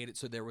that they made it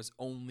so there was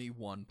only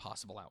one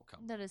possible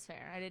outcome. That is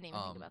fair. I didn't even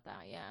think about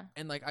that. Yeah.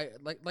 And like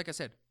I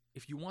said,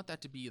 if you want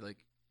that to be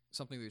like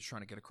something that you're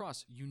trying to get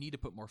across, you need to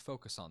put more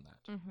focus on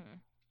that.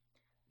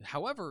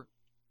 However,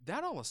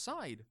 that all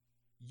aside,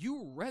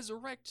 you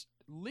resurrect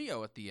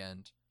Leo at the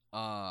end,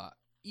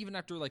 even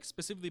after like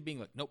specifically being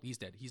like, nope, he's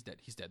dead.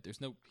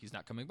 He's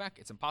not coming back.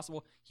 It's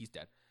impossible. He's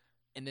dead.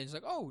 And then it's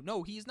like, oh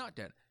no, he's not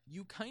dead.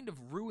 You kind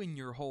of ruin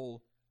your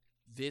whole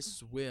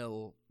this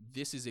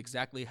is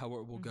exactly how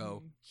it will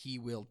go. He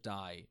will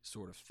die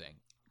sort of thing.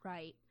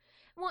 Right.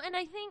 Well, and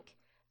I think,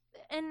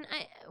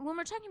 when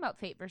we're talking about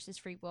fate versus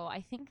free will,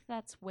 I think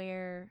that's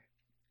where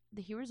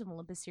the Heroes of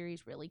Olympus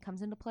series really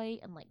comes into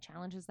play and like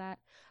challenges that,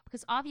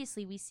 because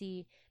obviously we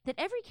see that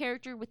every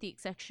character with the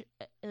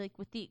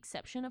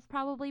exception of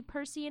probably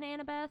Percy and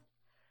Annabeth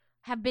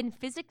have been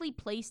physically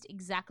placed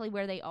exactly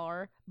where they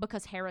are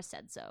because Hera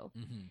said so.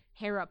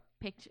 Hera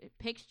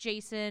picked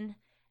Jason,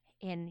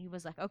 and he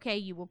was like, okay,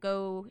 you will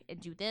go and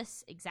do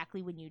this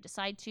exactly when you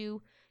decide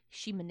to.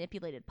 She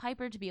manipulated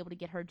Piper to be able to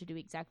get her to do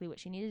exactly what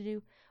she needed to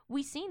do.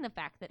 We've seen the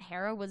fact that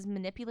Hera was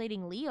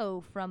manipulating Leo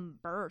from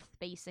birth,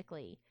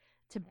 basically,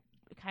 to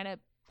kind of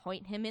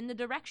point him in the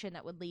direction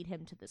that would lead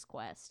him to this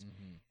quest.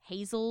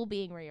 Hazel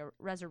being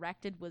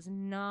resurrected was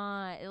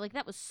not, like,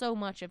 that was so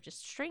much of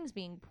just strings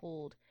being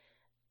pulled.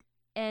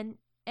 And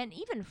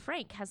even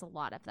Frank has a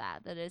lot of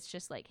that it's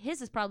just, like,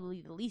 his is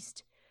probably the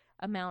least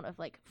amount of,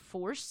 like,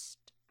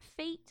 forced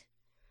fate.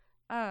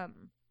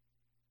 And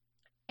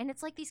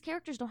it's like these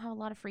characters don't have a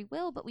lot of free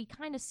will, but we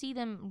kind of see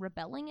them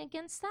rebelling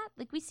against that.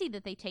 Like, we see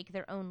that they take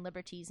their own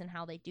liberties and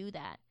how they do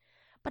that.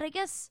 But I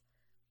guess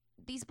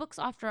these books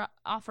offer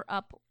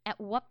up,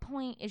 at what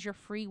point is your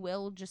free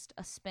will just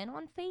a spin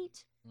on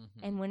fate?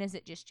 And when is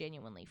it just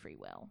genuinely free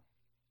will?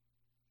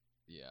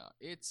 Yeah,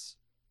 it's...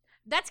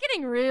 That's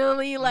getting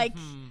really, like,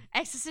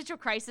 existential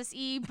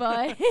crisis-y,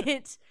 but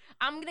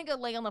I'm going to go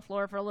lay on the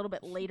floor for a little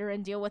bit later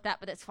and deal with that,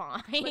 but it's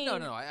fine. But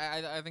no,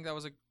 I think that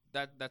was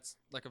that's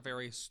like a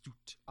very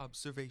astute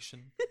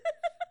observation.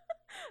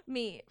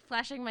 Me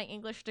flashing my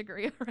English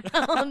degree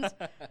around.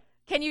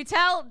 Can you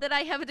tell that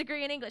I have a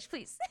degree in English,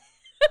 please?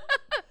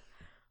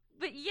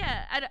 But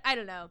yeah, I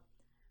don't know.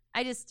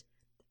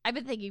 I've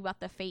been thinking about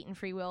the fate and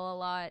free will a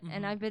lot,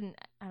 and I don't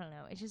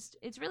know.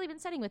 It's really been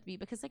sitting with me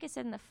because, like I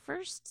said, in the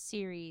first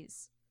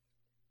series,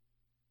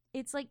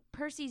 it's like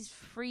Percy's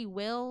free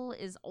will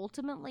is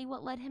ultimately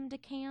what led him to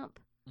camp,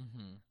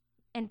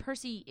 and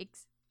Percy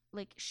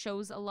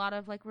shows a lot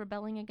of like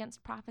rebelling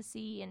against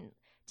prophecy and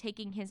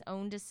taking his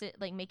own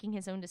making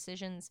his own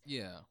decisions.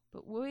 Yeah,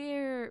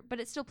 but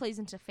it still plays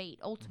into fate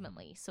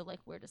ultimately. So like,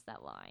 where does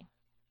that lie?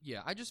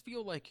 Yeah, I just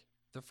feel like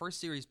the first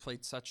series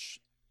played such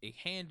a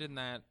hand in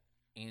that,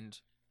 and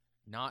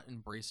not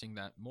embracing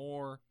that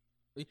more.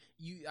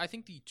 I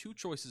think the two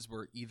choices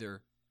were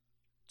either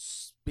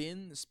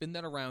spin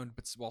that around,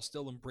 but while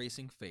still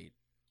embracing fate,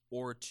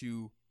 or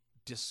to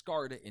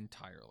discard it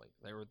entirely.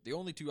 They were the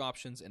only two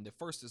options, and the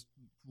first is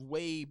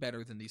way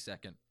better than the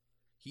second.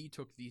 He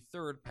took the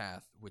third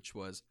path, which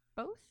was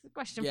both?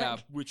 Question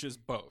mark. which is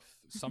both.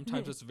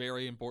 Sometimes it's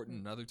very important,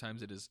 and other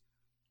times it is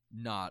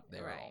not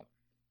there at all.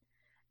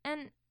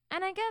 And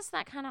I guess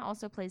that kind of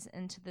also plays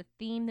into the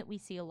theme that we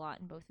see a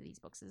lot in both of these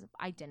books is of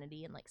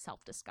identity and like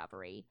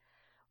self-discovery.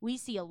 We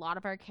see a lot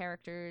of our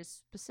characters,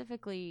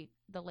 specifically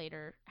the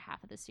later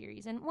half of the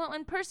series. And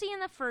Percy in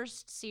the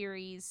first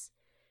series,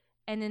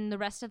 and then the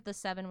rest of the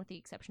 7 with the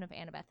exception of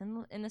Annabeth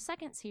in the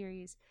second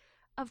series,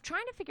 of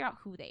trying to figure out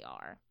who they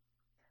are.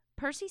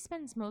 Percy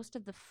spends most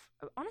of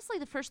honestly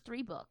the first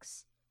 3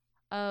 books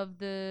of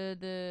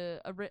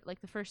the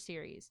first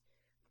series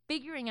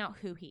figuring out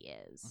who he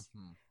is.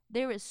 Mm-hmm.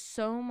 There is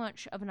so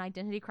much of an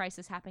identity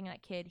crisis happening in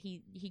that kid.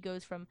 He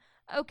goes from,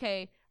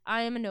 okay,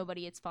 I am a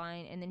nobody, it's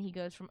fine. And then he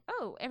goes from,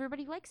 oh,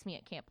 everybody likes me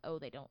at camp. Oh,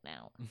 they don't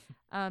now.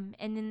 And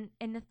then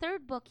in the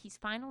third book, he's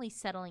finally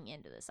settling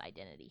into this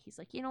identity. He's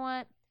like, you know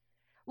what?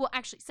 Well,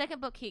 actually,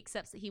 second book, he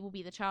accepts that he will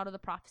be the child of the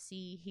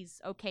prophecy. He's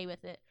okay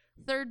with it.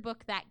 Third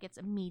book, that gets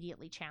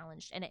immediately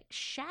challenged. And it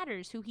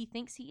shatters who he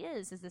thinks he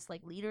is as this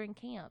like leader in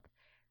camp.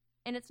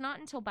 And it's not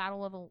until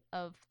Battle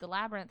of the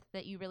Labyrinth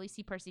that you really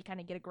see Percy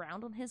kind of get a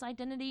ground on his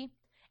identity,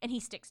 and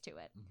he sticks to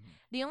it. Mm-hmm.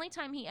 The only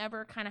time he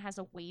ever kind of has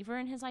a waver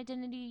in his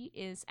identity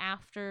is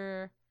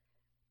after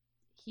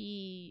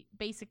he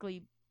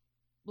basically,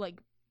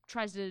 like,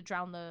 tries to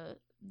drown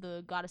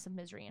the goddess of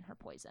misery in her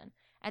poison.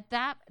 At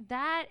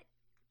that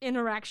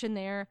interaction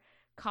there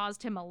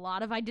caused him a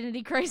lot of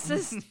identity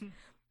crisis.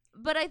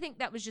 But I think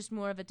that was just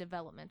more of a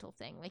developmental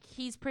thing. Like,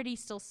 he's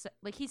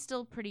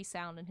still pretty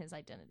sound in his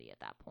identity at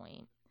that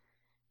point.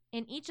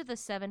 And each of the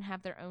 7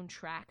 have their own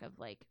track of,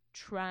 like,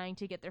 trying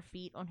to get their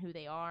feet on who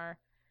they are.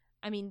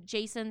 I mean,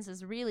 Jason's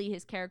is really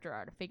his character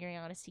art of figuring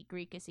out, is he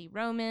Greek, is he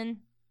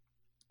Roman?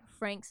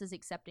 Frank's is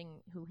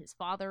accepting who his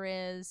father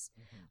is.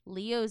 Mm-hmm.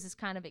 Leo's is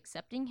kind of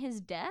accepting his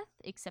death,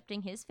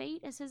 accepting his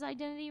fate as his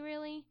identity,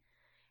 really.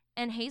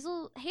 And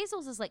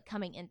Hazel's is, like,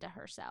 coming into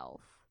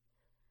herself.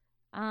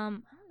 I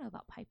don't know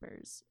about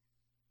Piper's.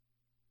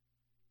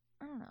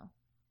 I don't know.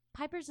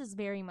 Piper's is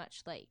very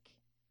much, like...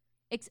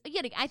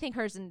 I think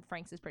hers and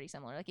Frank's is pretty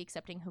similar, like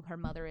accepting who her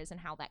mother is and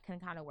how that can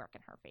kind of work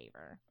in her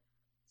favor.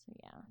 So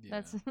yeah.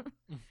 That's.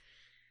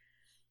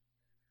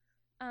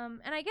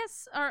 And I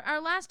guess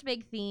our last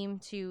big theme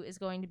too is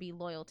going to be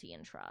loyalty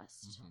and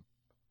trust.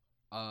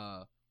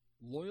 Mm-hmm.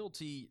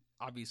 Loyalty,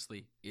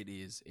 obviously, it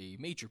is a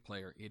major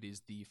player. It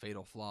is the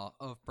fatal flaw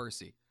of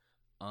Percy.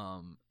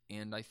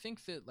 And I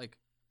think that like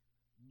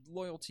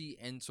loyalty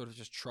and sort of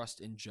just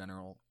trust in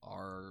general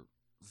are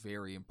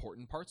very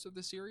important parts of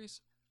the series.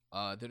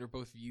 That are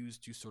both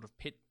used to sort of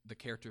pit the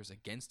characters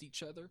against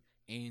each other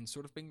and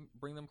sort of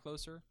bring them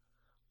closer.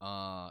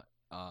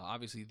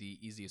 Obviously, the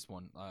easiest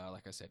one,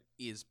 like I said,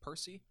 is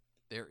Percy.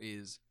 There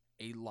is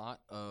a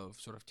lot of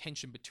sort of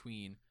tension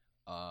between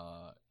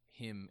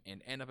him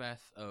and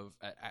Annabeth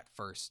at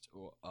first,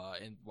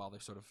 and while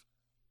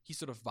he's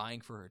sort of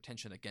vying for her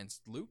attention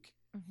against Luke.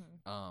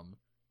 Mm-hmm.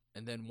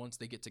 And then once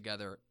they get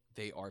together,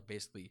 they are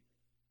basically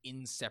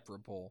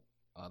inseparable.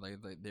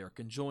 They are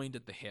conjoined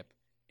at the hip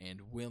and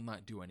will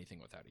not do anything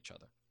without each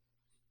other.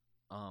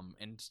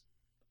 And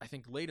I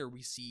think later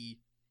we see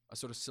a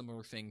sort of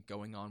similar thing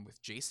going on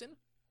with Jason.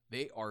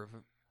 They are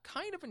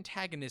kind of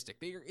antagonistic.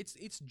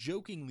 It's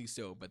jokingly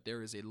so, but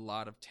there is a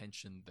lot of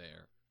tension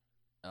there.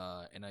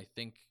 And I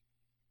think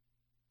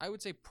I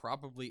would say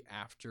probably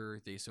after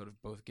they sort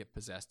of both get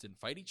possessed and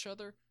fight each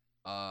other,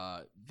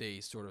 they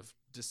sort of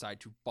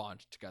decide to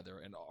bond together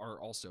and are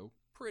also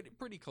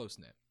pretty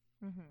close-knit.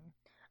 Mm-hmm.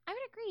 I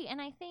would agree,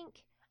 and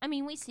I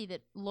mean, we see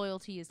that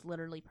loyalty is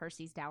literally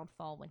Percy's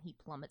downfall when he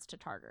plummets to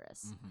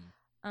Tartarus.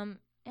 Mm-hmm.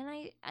 And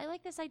I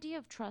like this idea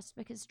of trust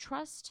because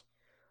trust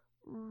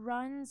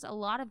runs a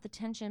lot of the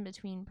tension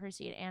between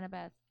Percy and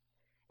Annabeth.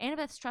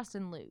 Annabeth's trust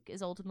in Luke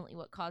is ultimately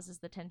what causes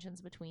the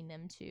tensions between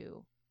them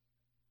two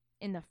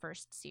in the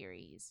first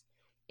series.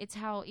 It's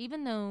how,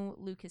 even though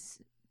Luke has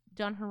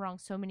done her wrong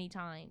so many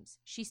times,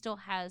 she still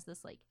has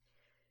this, like,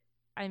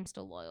 I'm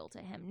still loyal to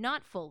him.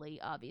 Not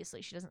fully,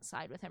 obviously. She doesn't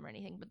side with him or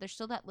anything, but there's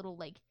still that little,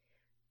 like,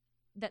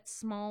 that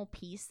small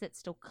piece that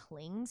still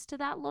clings to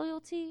that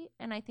loyalty,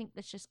 and I think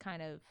that's just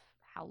kind of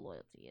how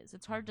loyalty is.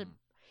 It's hard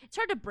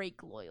to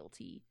break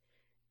loyalty,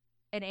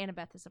 and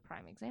Annabeth is a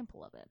prime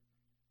example of it.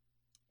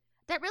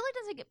 That really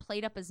doesn't get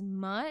played up as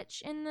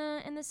much in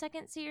the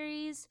second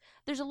series.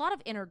 There's a lot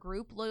of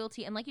intergroup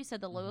loyalty, and like you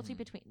said, the loyalty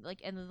between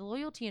and the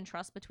loyalty and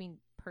trust between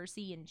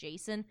Percy and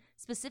Jason,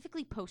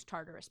 specifically post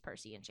Tartarus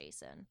Percy and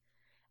Jason.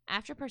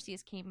 After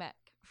Perseus came back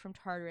from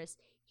Tartarus,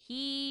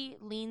 he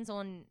leans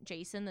on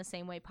Jason the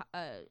same way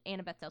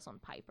Annabeth does on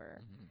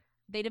Piper. Mm-hmm.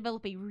 They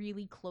develop a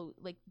really close,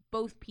 like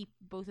both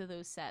of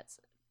those sets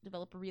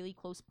develop really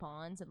close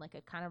bonds and like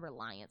a kind of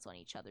reliance on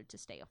each other to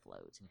stay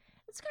afloat.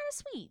 It's kind of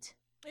sweet.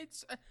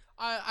 It's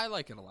I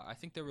like it a lot. I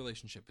think their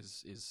relationship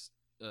is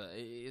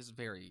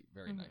very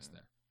very nice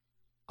there.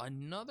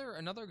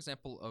 Another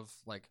example of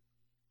like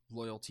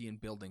loyalty and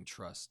building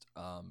trust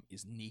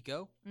is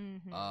Nico,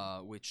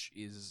 which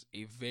is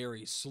a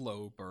very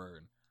slow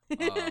burn.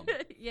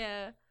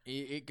 Yeah.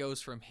 It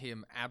goes from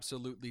him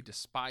absolutely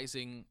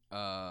despising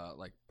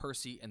like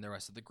Percy and the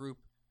rest of the group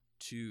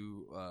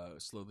to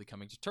slowly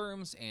coming to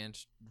terms and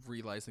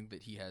realizing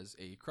that he has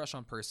a crush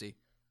on Percy,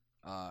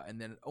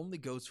 and then it only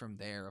goes from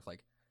there of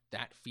like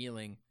that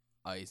feeling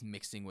is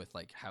mixing with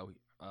like how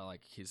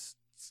like his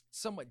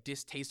somewhat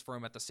distaste for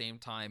him at the same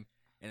time,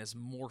 and is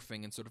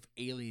morphing and sort of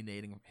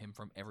alienating him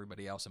from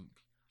everybody else, and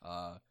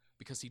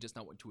because he does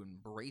not want to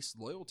embrace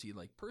loyalty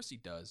like Percy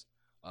does,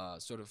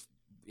 sort of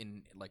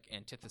in like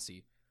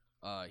antithesis,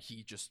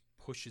 he just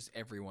pushes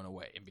everyone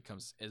away and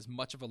becomes as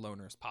much of a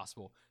loner as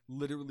possible,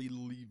 literally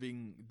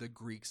leaving the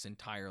Greeks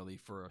entirely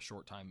for a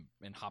short time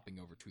and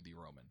hopping over to the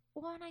Roman.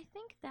 Well, and I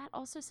think that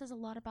also says a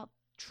lot about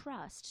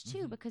trust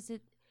too, because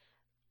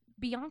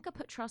Bianca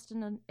put trust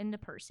into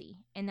Percy,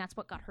 and that's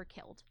what got her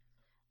killed.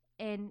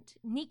 And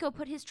Nico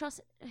put his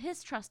trust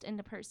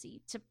into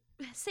Percy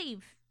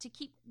to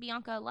keep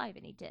Bianca alive,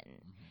 and he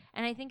didn't.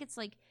 And I think it's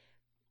like,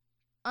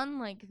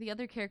 unlike the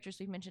other characters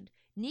we've mentioned,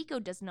 Nico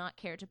does not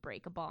care to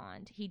break a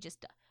bond.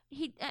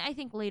 I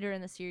think later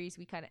in the series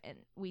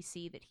we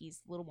see that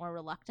he's a little more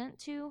reluctant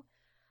to.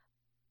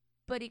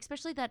 But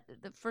especially that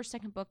the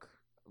second book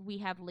we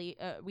have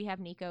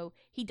Nico,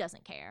 he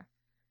doesn't care.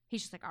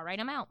 He's just like, all right,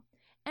 I'm out.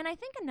 And I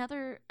think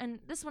and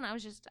this one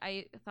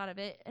I thought of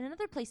it, and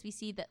another place we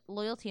see that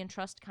loyalty and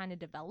trust kind of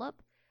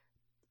develop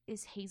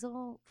is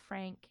Hazel,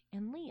 Frank,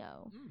 and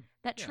Leo.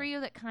 That trio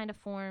that kind of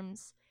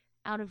forms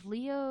out of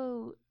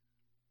Leo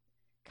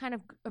kind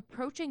of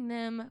approaching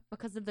them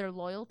because of their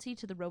loyalty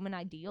to the Roman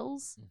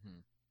ideals,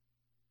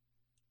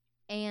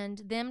 and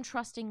them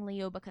trusting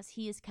Leo because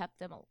he has kept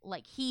them,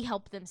 like he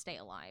helped them stay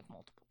alive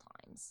multiple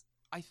times.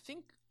 I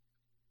think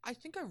I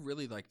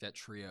really like that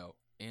trio,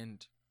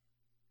 and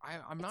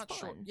I'm not fun.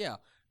 sure. Yeah,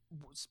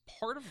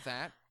 part of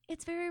that.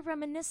 It's very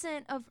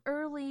reminiscent of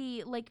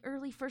early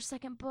first,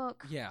 second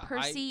book. Yeah,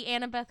 Percy,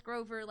 Annabeth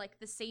Grover, like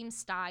the same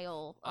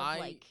style of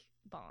like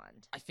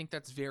bond. I think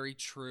that's very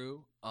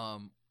true.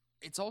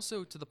 It's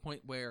also to the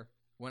point where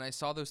when I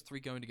saw those three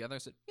going together, I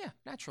said, yeah,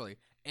 naturally.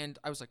 And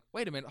I was like,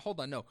 wait a minute,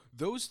 hold on, no.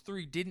 Those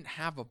three didn't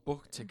have a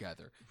book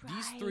together. Right.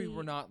 These three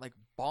were not like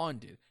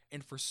bonded.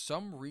 And for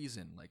some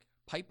reason, like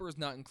Piper is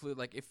not included.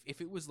 Like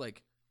if it was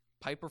like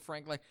Piper,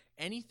 Frank, like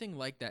anything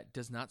like that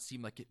does not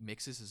seem like it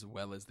mixes as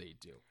well as they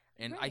do.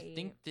 And I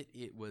think that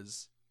it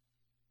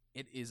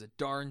is a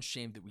darn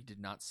shame that we did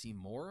not see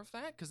more of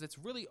that, because it's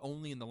really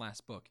only in the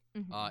last book.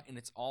 And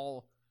it's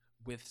all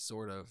with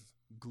sort of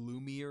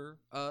gloomier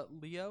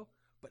Leo,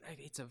 but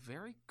it's a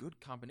very good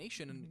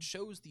combination, and it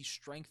shows the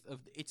strength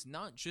of it's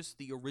not just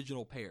the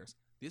original pairs.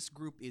 This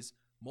group is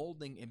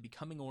molding and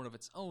becoming one of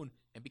its own,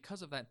 and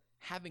because of that,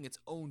 having its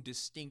own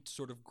distinct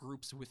sort of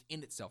groups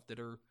within itself that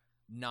are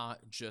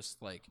not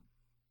just like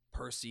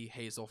Percy,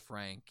 Hazel,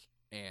 Frank,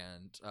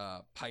 and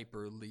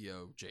Piper,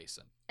 Leo,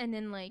 Jason. And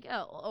then like,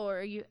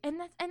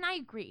 and I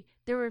agree.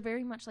 There were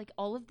very much like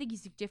all of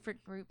these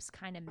different groups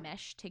kind of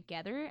mesh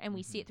together, and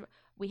we see it through.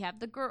 We have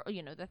the girl,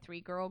 the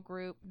 3-girl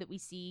group that we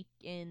see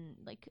in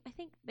like, I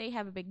think they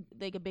have a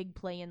big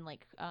play in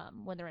like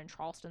when they're in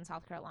Charleston,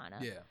 South Carolina.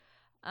 Yeah.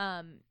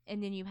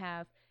 And then you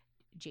have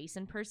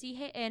Jason,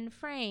 Percy, and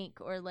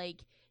Frank, or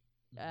like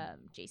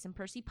Jason,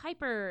 Percy,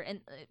 Piper,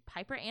 and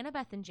Piper,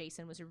 Annabeth, and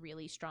Jason was a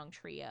really strong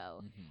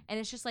trio. And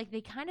it's just like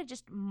they kind of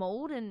just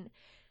mold, and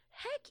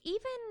heck,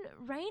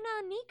 even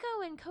Raina,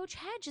 Nico, and Coach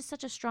Hedge is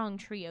such a strong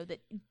trio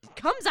that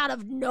comes out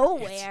of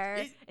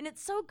nowhere, and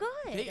it's so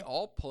good. They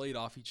all played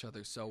off each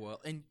other so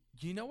well. And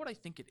you know what I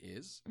think it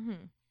is?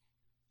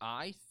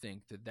 I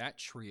think that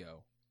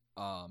trio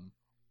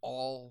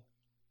all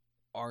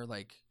are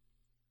like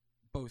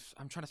both.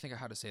 I'm trying to think of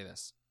how to say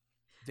this.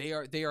 They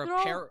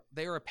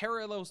are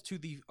parallels to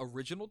the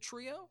original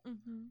trio.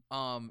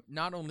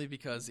 Not only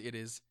because it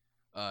is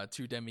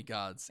 2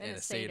 demigods and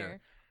a satyr,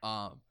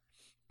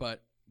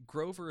 but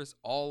Grover is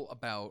all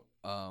about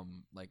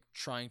like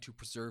trying to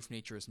preserve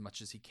nature as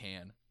much as he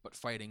can, but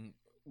fighting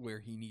where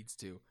he needs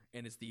to,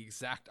 and it's the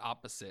exact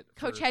opposite.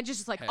 Coach Hedge is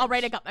just like, all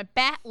right, I got my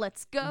bat,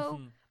 let's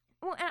go.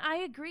 Well, and I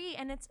agree,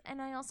 and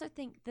I also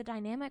think the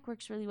dynamic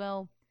works really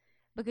well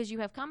because you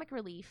have comic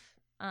relief,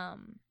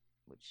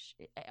 which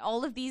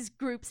all of these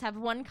groups have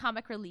one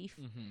comic relief.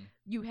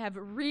 You have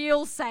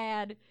real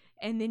sad,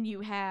 and then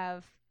you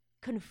have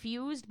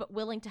confused but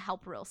willing to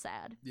help real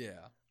sad.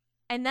 Yeah.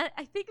 And that,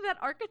 I think that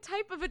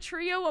archetype of a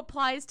trio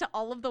applies to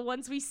all of the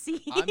ones we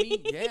see. I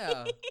mean,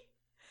 yeah.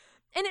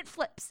 And it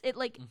flips. It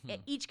like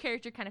each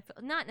character kind of,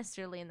 not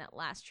necessarily in that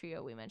last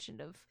trio we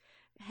mentioned of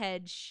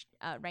Hedge,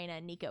 Raina,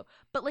 and Nico,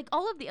 but like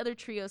all of the other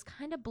trios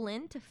kind of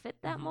blend to fit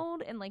that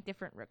mold in like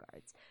different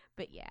regards.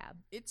 But yeah,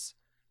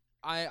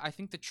 I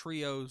think the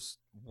trios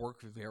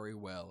work very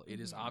well.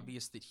 It is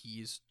obvious that he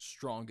is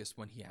strongest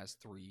when he has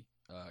 3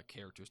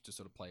 characters to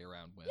sort of play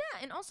around with. Yeah,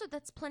 and also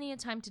that's plenty of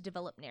time to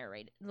develop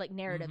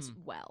narratives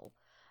well.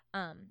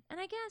 And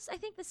I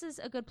think this is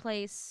a good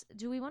place.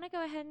 Do we want to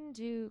go ahead and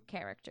do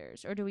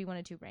characters, or do we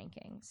want to do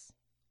rankings?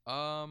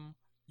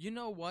 You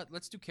know what?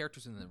 Let's do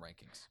characters and then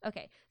rankings.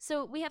 Okay,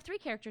 so we have 3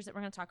 characters that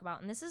we're going to talk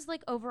about, and this is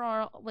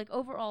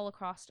overall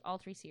across all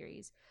 3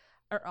 series,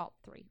 or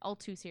all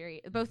 2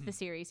 series, both the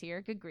series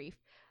here. Good grief.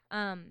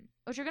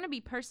 Which are going to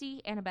be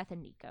Percy, Annabeth,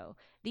 and Nico.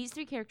 These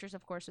 3 characters,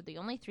 of course, are the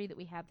only 3 that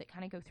we have that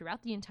kind of go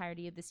throughout the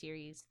entirety of the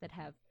series that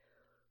have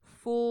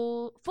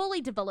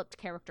fully developed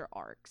character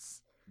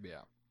arcs.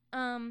 Yeah.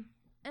 And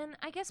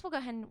I guess we'll go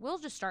ahead and we'll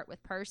just start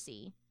with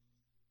Percy.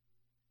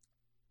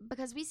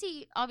 Because we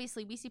see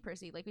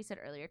Percy, like we said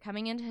earlier,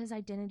 coming into his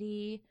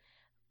identity,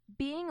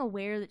 being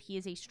aware that he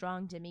is a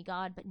strong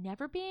demigod, but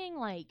never being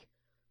like,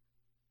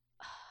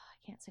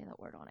 I can't say that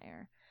word on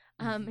air.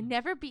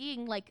 Never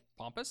being like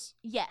pompous?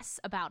 Yes,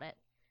 about it.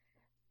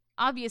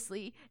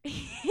 Obviously,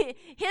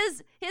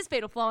 his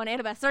fatal flaw and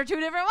Annabeth's are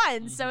 2 different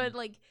ones. So it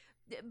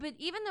but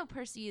even though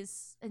Percy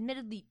is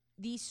admittedly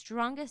the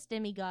strongest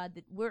demigod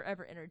that we're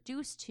ever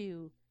introduced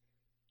to,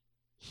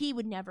 he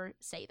would never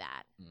say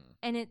that.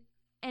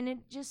 And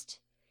it just,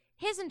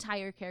 his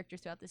entire character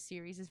throughout this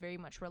series is very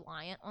much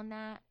reliant on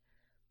that.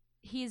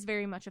 He is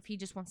very much he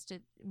just wants to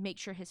make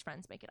sure his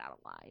friends make it out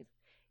alive.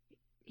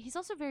 He's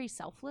also very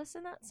selfless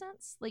in that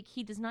sense. Like,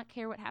 he does not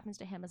care what happens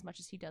to him as much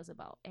as he does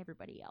about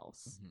everybody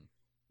else.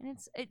 And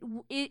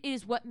it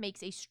is what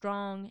makes a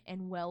strong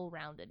and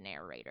well-rounded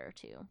narrator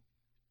too.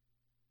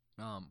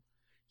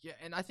 Yeah,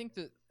 and I think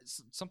that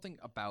something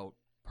about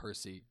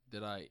Percy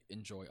that I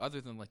enjoy, other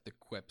than like the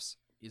quips,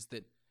 is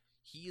that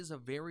he is a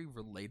very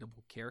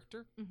relatable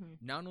character.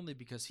 Not only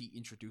because he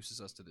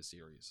introduces us to the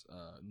series,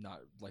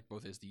 not like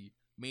both as the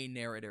main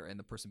narrator and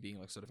the person being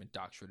like sort of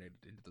indoctrinated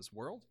into this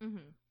world.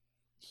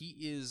 He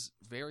is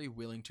very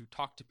willing to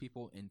talk to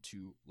people and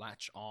to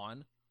latch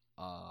on,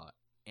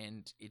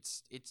 and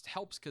it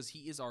helps because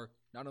he is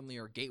not only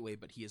our gateway,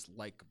 but he is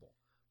likable.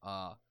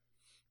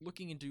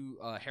 Looking into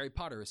Harry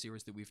Potter, a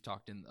series that we've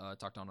talked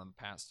on in the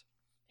past,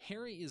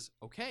 Harry is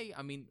okay.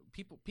 I mean,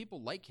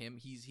 people like him.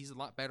 He's a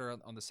lot better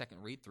on the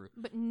second read through.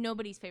 But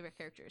nobody's favorite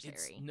character is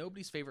Harry.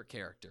 Nobody's favorite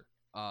character.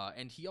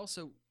 And he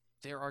also,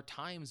 there are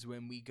times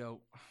when we go,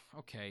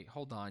 okay,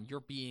 hold on, you're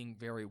being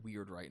very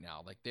weird right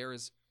now. Like, there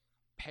is.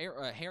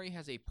 Harry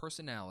has a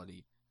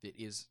personality that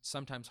is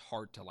sometimes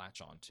hard to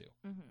latch onto.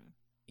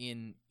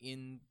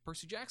 In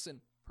Percy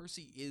Jackson,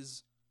 Percy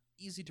is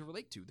easy to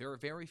relate to. There are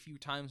very few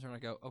times when I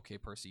go, okay,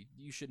 Percy,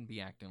 you shouldn't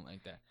be acting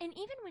like that. And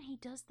even when he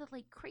does the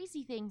like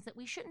crazy things that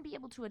we shouldn't be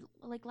able to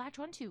like latch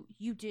onto,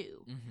 you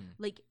do.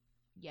 Like,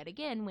 yet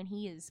again, when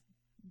he is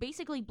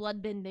basically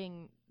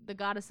bloodbending the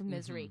goddess of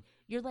misery,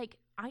 you're like,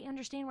 I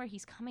understand where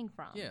he's coming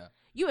from. Yeah.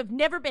 You have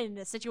never been in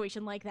a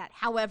situation like that.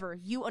 However,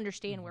 you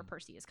understand where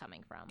Percy is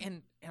coming from.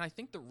 And I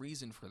think the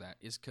reason for that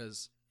is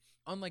because,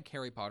 unlike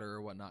Harry Potter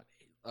or whatnot,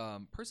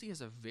 Percy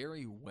has a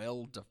very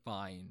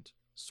well-defined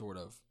sort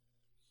of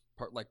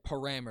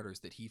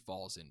parameters that he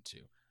falls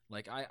into.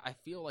 Like, I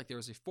feel like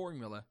there's a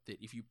formula that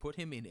if you put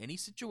him in any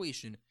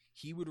situation,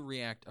 he would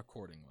react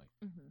accordingly.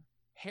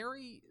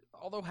 Harry,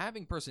 although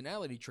having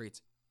personality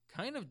traits,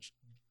 kind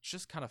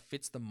of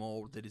fits the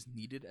mold that is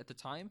needed at the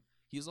time.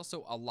 He is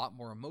also a lot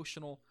more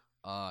emotional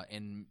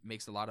and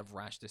makes a lot of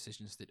rash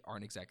decisions that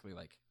don't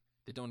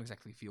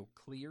exactly feel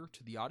clear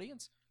to the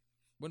audience.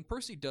 When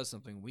Percy does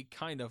something, we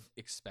kind of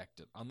expect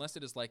it, unless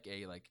it is like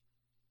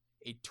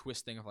a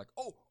twisting of like,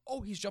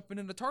 oh, he's jumping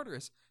into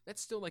Tartarus.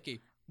 That's still like a.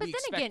 But we then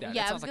expect again, that.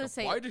 yeah, That I was sounds gonna like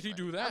say, why did he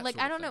do that? Like,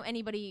 sort I of don't know thing.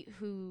 anybody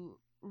who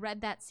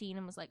read that scene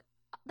and was like,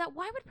 "That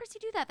why would Percy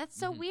do that? That's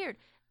so weird."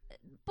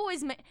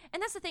 Boys, and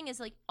that's the thing is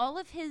like all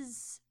of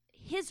his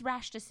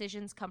rash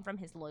decisions come from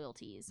his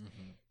loyalties.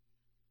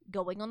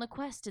 Going on the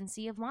quest and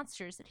Sea of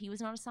Monsters that he was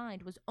not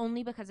assigned was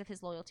only because of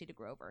his loyalty to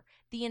Grover.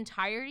 The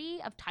entirety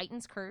of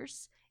Titan's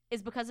Curse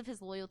is because of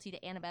his loyalty to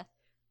Annabeth.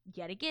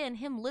 Yet again,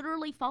 him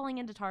literally falling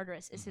into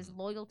Tartarus is his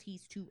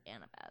loyalties to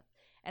Annabeth.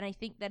 And I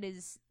think that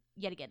is,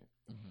 yet again,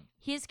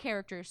 his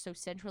character is so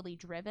centrally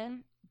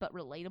driven, but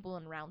relatable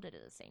and rounded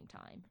at the same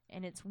time.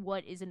 And it's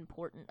what is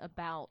important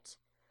about,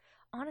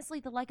 honestly,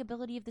 the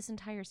likability of this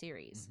entire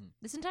series.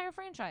 This entire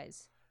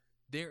franchise.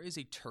 There is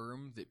a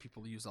term that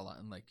people use a lot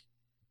in like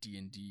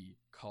D&D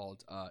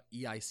called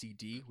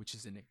EICD, which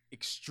is an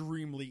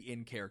extremely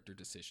in-character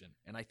decision.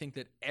 And I think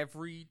that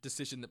every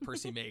decision that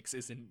Percy makes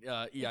is an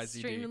EICD.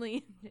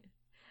 Extremely.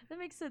 That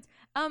makes sense.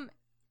 I'm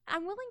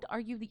willing to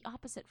argue the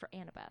opposite for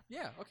Annabeth.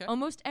 Yeah, okay.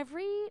 Almost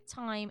every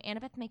time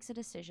Annabeth makes a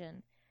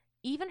decision,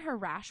 even her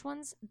rash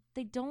ones,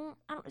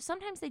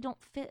 sometimes they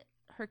don't fit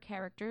her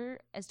character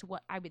as to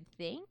what I would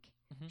think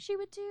she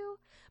would do.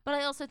 But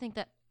I also think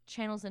that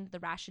channels into the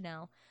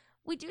rationale.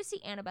 We do see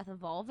Annabeth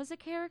evolve as a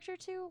character,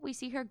 too. We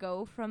see her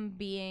go from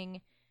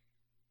being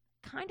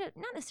kind of,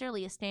 not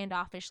necessarily a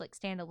standoffish, like,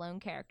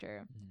 standalone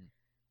character,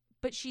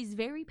 but she's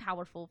very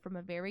powerful from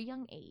a very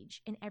young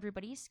age, and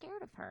everybody is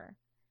scared of her.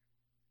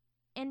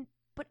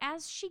 But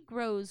as she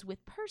grows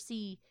with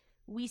Percy,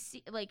 we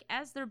see, like,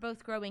 as they're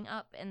both growing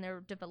up and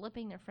they're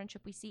developing their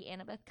friendship, we see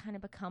Annabeth kind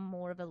of become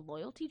more of a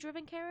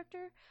loyalty-driven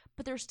character,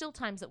 but there are still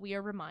times that we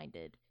are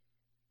reminded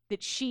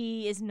that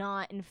she is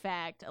not, in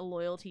fact, a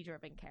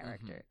loyalty-driven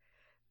character.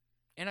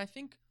 And I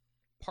think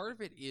part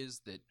of it is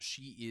that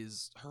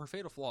her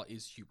fatal flaw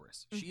is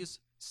hubris. She is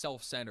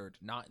self-centered,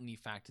 not in the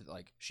fact that,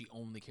 like, she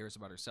only cares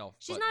about herself.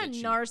 She's not a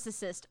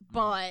narcissist,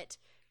 but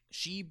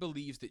she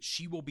believes that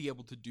she will be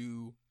able to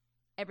do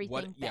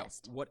everything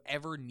best.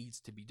 Whatever needs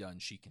to be done,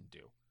 she can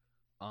do.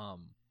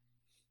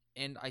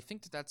 And I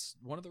think that that's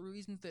one of the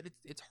reasons that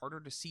it's harder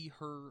to see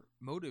her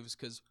motives,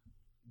 because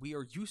we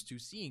are used to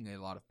seeing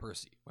a lot of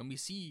Percy. When we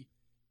see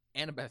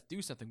Annabeth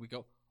do something, we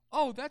go,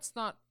 "Oh, that's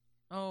not.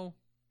 Oh,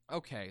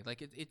 okay."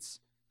 Like it's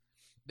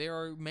there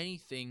are many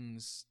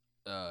things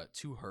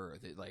to her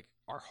that like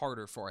are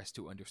harder for us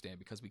to understand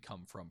because we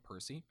come from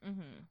Percy.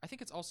 I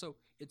think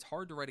it's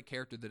hard to write a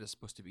character that is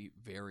supposed to be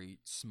very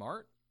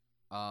smart.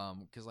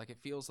 Because like it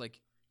feels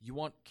like you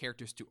want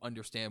characters to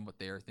understand what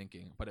they are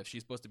thinking, but if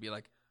she's supposed to be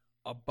like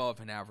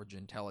above an average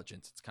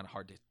intelligence, it's kind of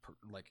hard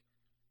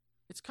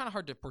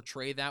to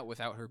portray that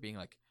without her being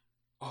like,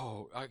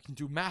 "Oh, I can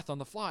do math on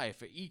the fly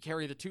if E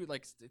carry the 2."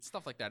 Like it's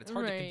stuff like that. It's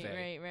hard to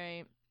convey.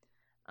 Right.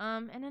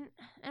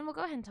 And we'll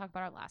go ahead and talk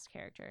about our last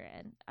character.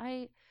 And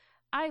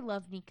I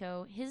love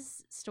Nico.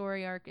 His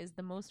story arc is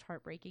the most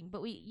heartbreaking,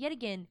 but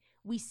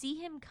we see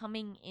him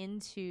coming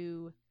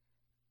into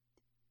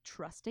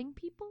trusting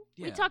people.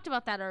 We talked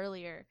about that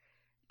earlier,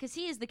 because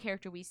he is the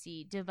character we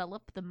see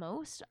develop the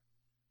most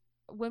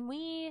when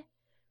we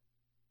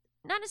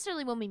not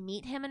necessarily when we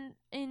meet him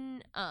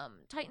in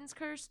Titan's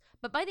Curse,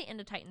 but by the end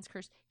of Titan's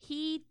Curse,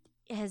 he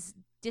has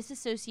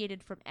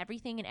disassociated from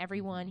everything and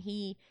everyone.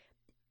 He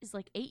is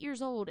like 8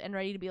 years old and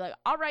ready to be like,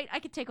 "All right, I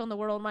could take on the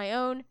world on my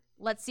own.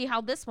 Let's see how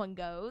this one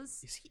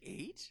goes." Is he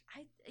 8?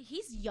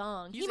 He's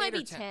young. He might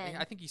be 10.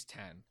 I think he's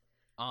 10.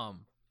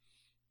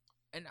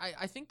 And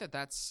I think that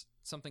that's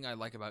something I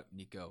like about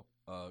Nico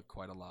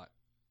quite a lot.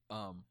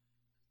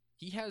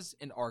 He has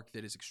an arc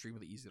that is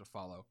extremely easy to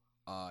follow.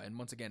 And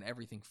once again,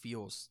 everything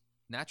feels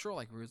natural.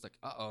 Like we're like,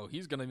 "Uh-oh,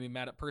 he's going to be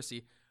mad at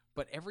Percy."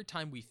 But every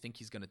time we think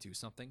he's going to do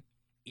something,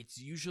 it's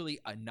usually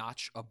a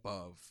notch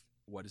above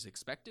what is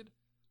expected.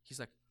 He's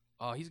like,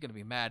 "Oh, he's going to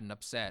be mad and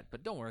upset,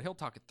 but don't worry, he'll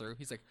talk it through."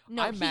 He's like,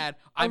 "No, I'm mad.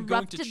 I'm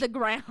going to the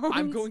ground.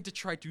 I'm going to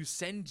try to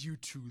send you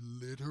to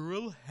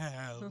literal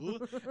hell,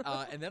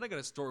 and then I'm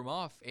going to storm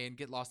off and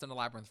get lost in a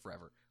labyrinth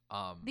forever."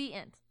 The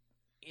end.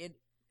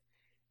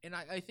 And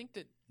I think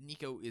that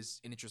Nico is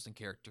an interesting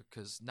character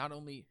because not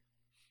only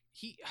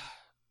he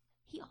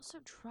also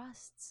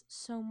trusts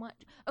so much.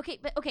 Okay,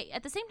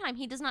 at the same time,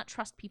 he does not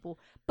trust people,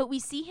 but we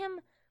see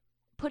him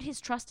put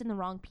his trust in the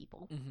wrong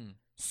people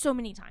so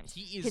many times.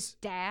 His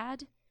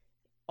dad,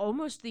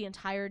 almost the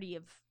entirety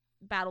of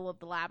Battle of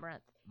the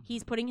Labyrinth,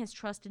 he's putting his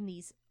trust in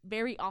these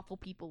very awful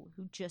people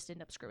who just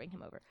end up screwing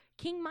him over.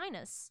 King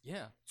Minos.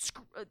 Yeah.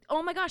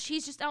 Oh my gosh,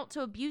 he's just out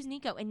to abuse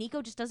Nico, and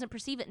Nico just doesn't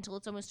perceive it until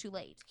it's almost too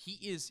late. He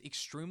is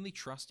extremely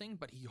trusting,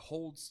 but he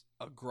holds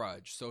a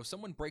grudge. So if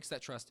someone breaks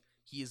that trust,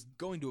 he is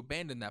going to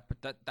abandon that,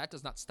 but that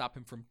does not stop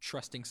him from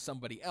trusting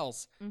somebody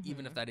else,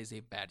 even if that is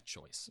a bad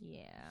choice.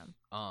 Yeah.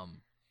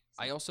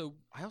 I also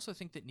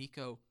think that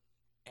Nico,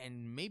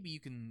 and maybe you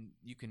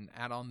can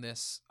add on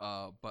this,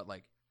 but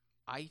like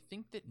I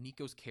think that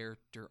Nico's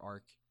character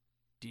arc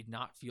did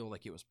not feel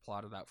like it was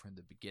plotted out from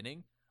the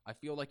beginning. I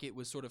feel like it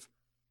was sort of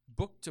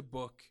book to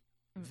book.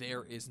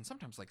 There is, and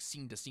sometimes like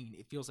scene to scene,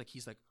 it feels like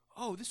he's like,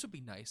 "Oh, this would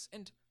be nice,"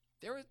 and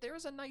there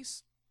is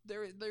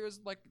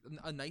like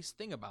a nice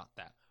thing about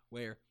that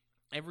where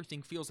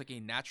everything feels like a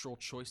natural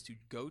choice to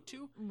go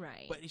to,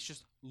 right? But it's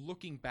just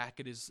looking back,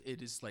 it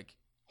is like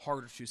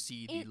harder to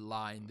see the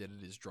line that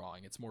it is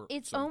drawing. It's more.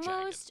 It's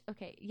almost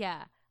okay.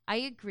 Yeah, I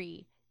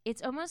agree.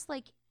 It's almost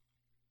like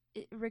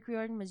Rick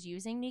Riordan was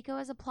using Nico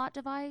as a plot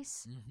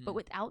device, but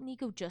without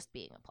Nico just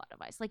being a plot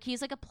device. Like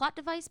he's like a plot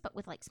device, but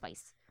with like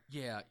spice.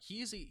 Yeah,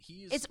 he's.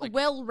 It's like,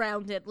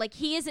 well-rounded. Like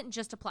he isn't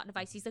just a plot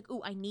device. He's like,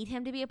 "Ooh, I need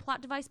him to be a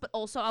plot device, but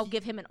also I'll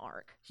give him an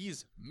arc."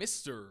 He's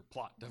Mr.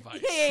 Plot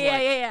Device.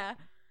 Yeah.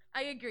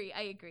 I agree.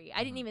 I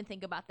didn't even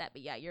think about that,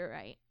 but yeah, you're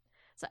right.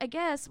 So I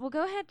guess we'll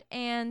go ahead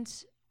and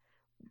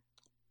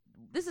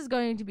this is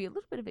going to be a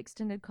little bit of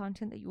extended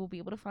content that you will be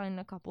able to find in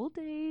a couple of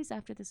days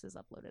after this is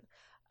uploaded.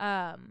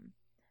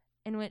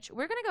 In which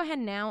we're going to go ahead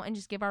now and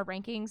just give our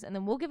rankings, and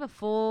then we'll give a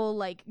full,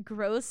 like,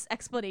 gross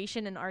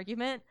explanation and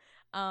argument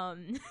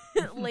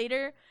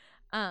later.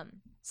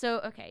 So,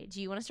 okay,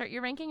 do you want to start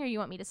your ranking, or you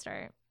want me to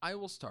start? I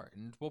will start,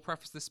 and we'll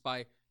preface this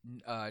by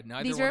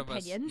neither these one are of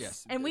opinions, us.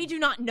 Yes, and we do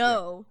not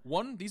know. Yeah.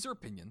 One, these are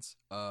opinions.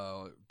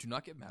 Do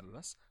not get mad at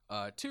us.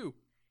 Two,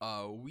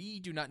 we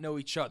do not know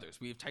each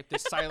other's. We have typed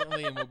this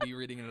silently, and we'll be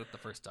reading it at the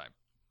first time.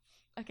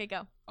 Okay,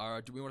 go.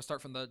 Do we want to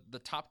start from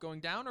the top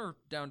going down or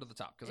down to the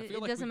top? Because I feel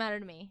it like doesn't matter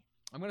to me.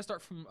 I'm going to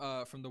start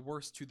from the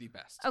worst to the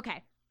best.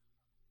 Okay.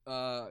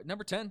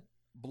 Number 10,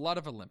 Blood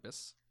of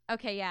Olympus.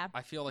 Okay, yeah.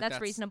 I feel like that's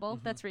reasonable.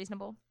 That's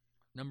reasonable.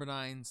 Number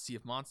 9, Sea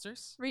of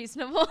Monsters.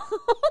 Reasonable.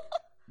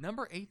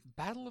 Number 8,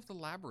 Battle of the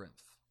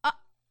Labyrinth.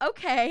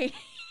 Okay.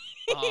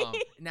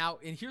 Now,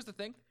 and here's the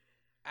thing.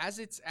 As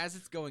it's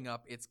going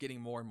up, it's getting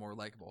more and more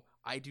likable.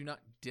 I do not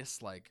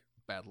dislike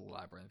Battle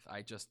Labyrinth.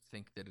 I just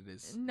think that it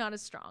is not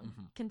as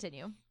strong.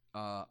 Continue.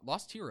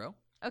 Lost Hero.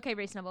 Okay,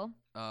 reasonable.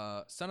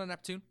 Son of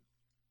Neptune,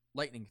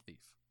 Lightning Thief.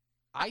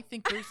 I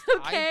think those.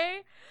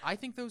 Okay. I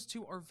think those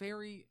two are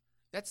very.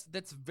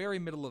 That's very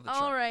middle of the All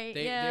chart. right.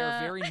 They are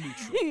very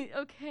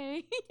neutral.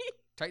 Okay.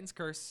 Titan's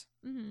Curse,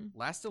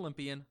 Last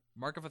Olympian,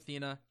 Mark of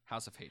Athena,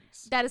 House of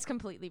Hades. That is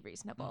completely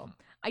reasonable.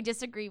 I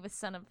disagree with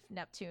Son of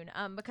Neptune.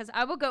 Because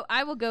I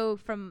will go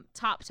from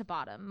top to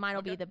bottom. Mine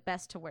will be the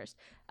best to worst.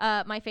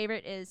 My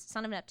favorite is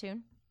Son of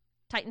Neptune,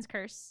 Titan's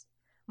Curse,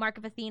 Mark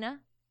of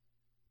Athena,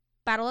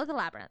 Battle of the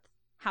Labyrinth,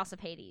 House of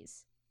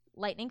Hades,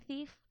 Lightning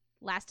Thief,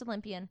 Last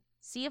Olympian,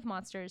 Sea of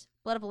Monsters,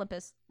 Blood of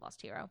Olympus,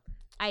 Lost Hero.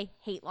 I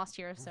hate Lost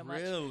Hero so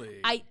much. Really?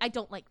 I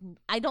don't like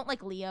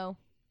Leo.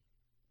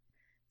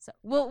 So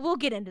we'll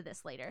get into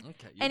this later.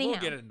 Okay, Anyhow. we'll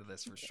get into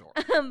this for sure.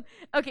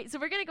 Okay, so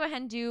we're gonna go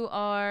ahead and do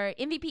our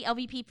MVP,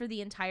 LVP for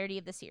the entirety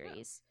of the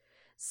series.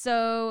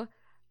 So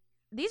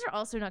these are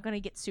also not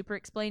gonna get super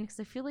explained because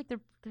I feel like they're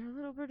a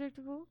little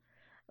predictable,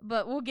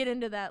 but we'll get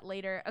into that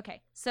later.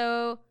 Okay,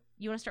 so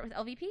you want to start with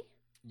LVP?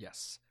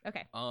 Yes.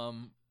 Okay.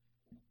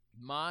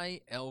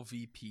 My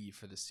LVP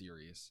for the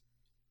series,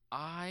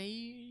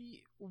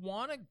 I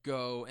want to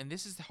go, and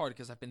this is hard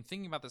because I've been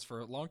thinking about this for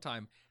a long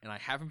time, and I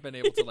haven't been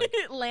able to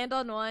land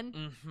on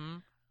one.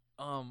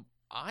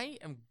 I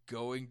am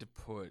going to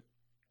put,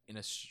 in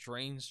a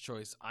strange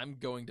choice, I'm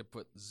going to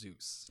put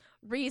Zeus.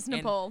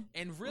 Reasonable.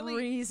 And really,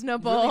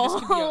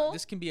 reasonable. Really,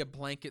 this can be a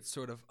blanket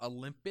sort of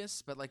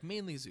Olympus, but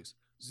mainly Zeus.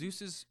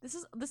 Zeus is.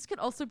 This could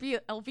also be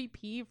an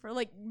LVP for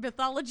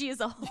mythology as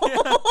a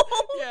whole.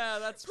 Yeah,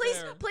 that's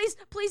fair.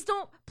 Please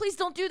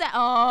don't do that.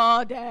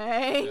 Oh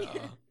dang.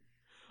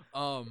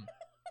 Yeah.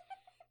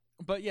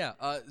 But yeah,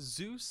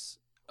 Zeus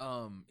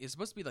is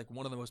supposed to be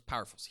one of the most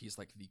powerful. He's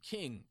the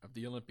king of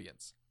the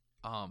Olympians.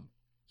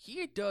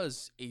 He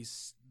does a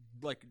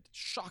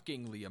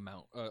shocking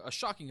amount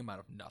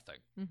of nothing.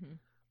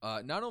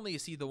 Not only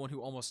is he the one who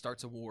almost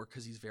starts a war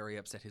because he's very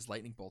upset his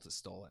lightning bolt is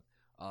stolen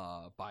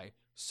by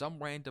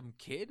some random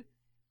kid,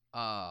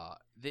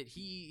 that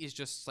he is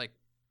just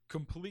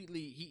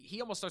completely.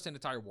 He almost starts an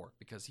entire war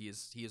because he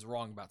is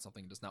wrong about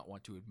something and does not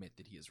want to admit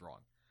that he is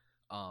wrong.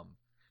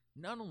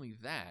 Not only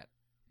that,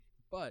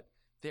 but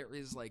there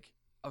is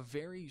a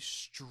very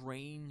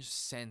strange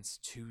sense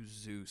to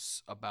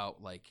Zeus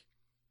about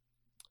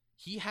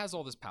he has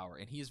all this power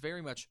and he is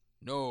very much,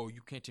 no,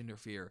 you can't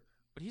interfere.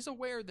 But he's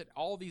aware that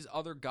all these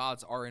other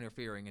gods are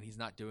interfering and he's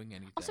not doing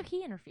anything. Also,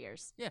 he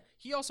interferes. Yeah,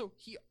 he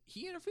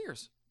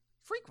interferes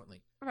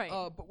frequently. Right.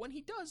 But when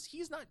he does,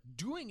 he's not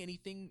doing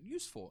anything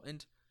useful.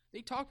 And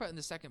they talk about in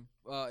the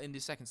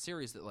second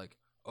series that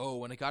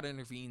when a god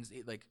intervenes,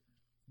 it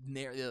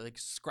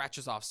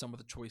scratches off some of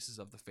the choices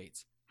of the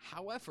fates.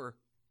 However,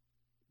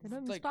 they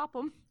don't stop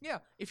him. Yeah,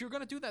 if you're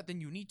gonna do that, then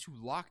you need to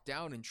lock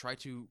down and try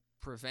to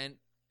prevent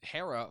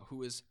Hera,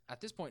 who is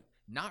at this point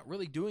not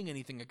really doing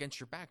anything against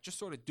your back, just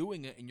sort of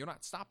doing it, and you're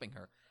not stopping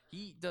her.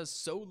 He does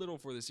so little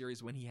for the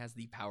series when he has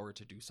the power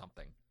to do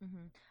something.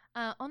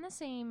 On the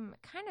same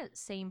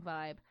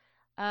vibe,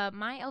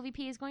 my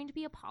LVP is going to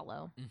be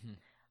Apollo.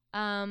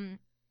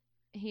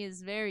 He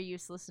is very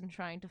useless in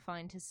trying to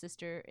find his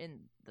sister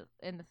in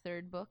the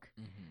third book.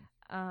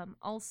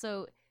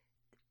 Also,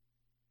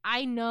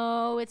 I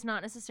know it's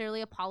not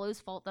necessarily Apollo's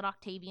fault that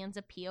Octavian's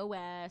a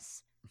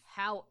POS.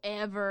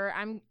 However,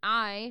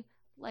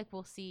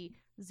 we'll see,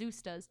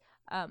 Zeus does,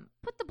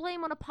 put the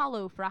blame on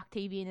Apollo for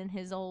Octavian and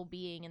his whole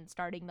being and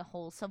starting the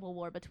whole civil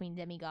war between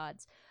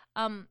demigods.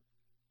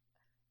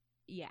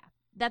 Yeah,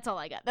 that's all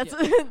I got. That's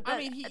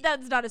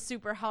that's not a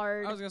super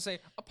hard. I was gonna say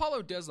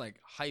Apollo does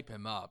hype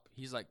him up.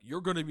 He's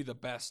you're gonna be the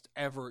best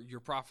ever.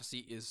 Your prophecy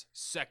is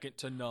second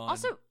to none.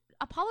 Also,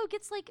 Apollo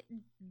gets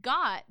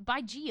got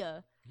by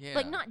Gia.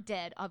 Yeah. Not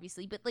dead,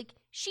 obviously, but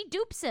she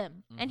dupes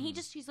him, and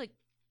he's like,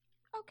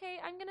 okay,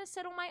 I'm gonna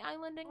sit on my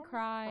island and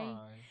cry.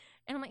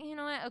 And I'm like, you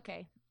know what?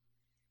 Okay.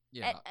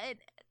 Yeah.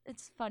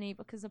 It's funny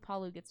because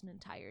Apollo gets an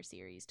entire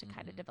series to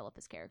kind of develop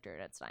his character,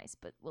 and it's nice,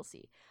 but we'll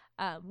see.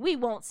 We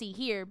won't see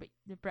here, but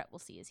Brett will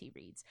see as he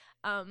reads.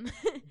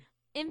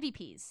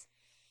 MVPs.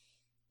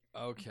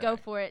 Okay. Go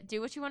for it.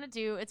 Do what you want to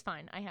do. It's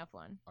fine. I have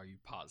one. Are you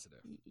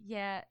positive?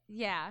 Yeah.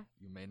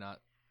 You may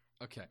not.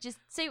 Okay. Just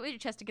say it with your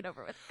chest to get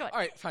over with. Go ahead. All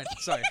right, fine.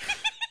 Sorry.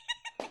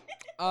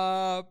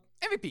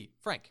 MVP,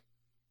 Frank.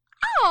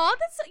 Oh,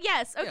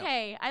 yes.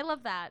 Okay. Yeah. I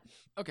love that.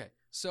 Okay.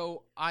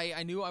 So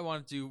I knew I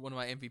wanted to do one of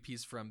my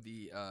MVPs from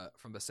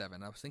the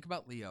 7. I was thinking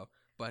about Leo,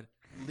 but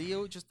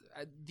Leo just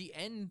at the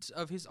end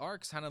of his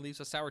arcs kind of leaves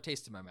a sour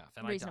taste in my mouth,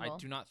 and I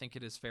do not think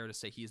it is fair to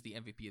say he is the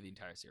MVP of the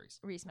entire series.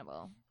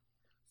 Reasonable.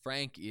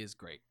 Frank is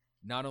great.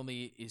 Not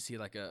only is he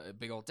a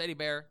big old teddy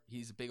bear,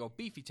 he's a big old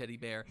beefy teddy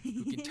bear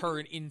who can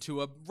turn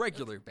into a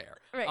regular bear.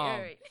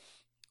 Right.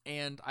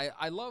 And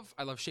I love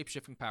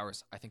shape-shifting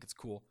powers. I think it's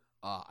cool.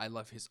 I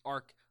love his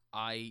arc.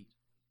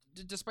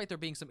 Despite there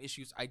being some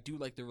issues, I do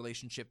like the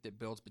relationship that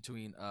builds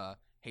between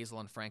Hazel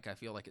and Frank. I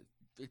feel like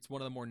it's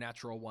one of the more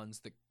natural ones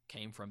that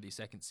came from the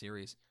second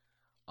series.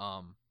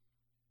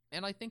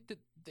 And I think that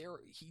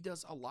he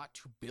does a lot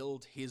to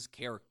build his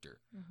character.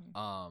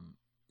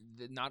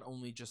 Not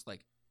only just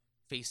like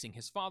facing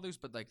his fathers,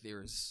 but like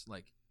there's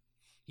like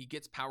he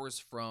gets powers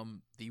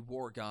from the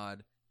war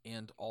god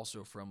and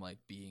also from like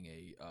being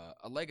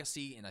a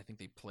legacy, and I think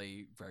they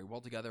play very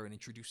well together and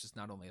introduces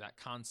not only that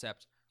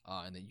concept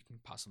and that you can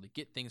possibly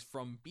get things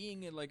from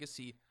being a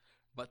legacy,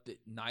 but that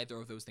neither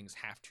of those things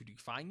have to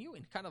define you,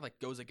 and kind of like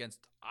goes against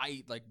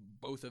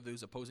both of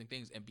those opposing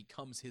things and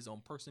becomes his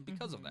own person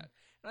because of that.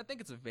 And I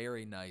think it's a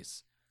very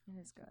nice. It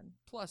is good.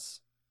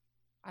 Plus,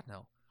 I don't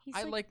know.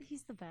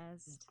 He's the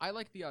best. I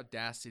like the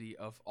audacity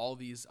of all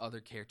these other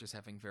characters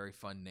having very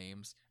fun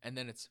names, and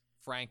then it's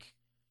Frank.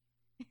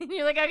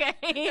 You're like, okay.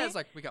 Yeah, it's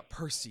like we got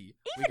Percy.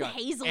 Even we got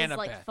Hazel's Annabeth,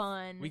 like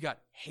fun. We got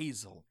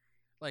Hazel.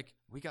 Like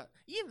we got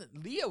even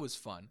Leo is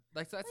fun.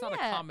 Like that's not a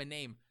common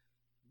name.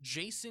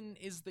 Jason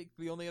is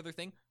the only other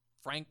thing.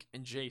 Frank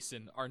and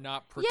Jason are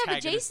not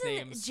protagonist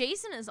names.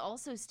 Jason is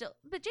also still,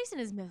 but Jason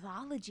is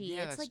mythology.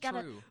 Yeah, it's that's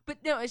like true. But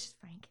no, it's just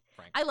Frank.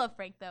 I love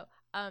Frank though.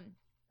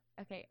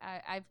 Okay,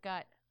 I've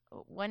got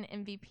one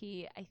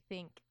MVP. I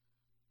think.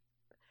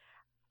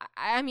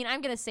 I mean,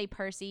 I'm gonna say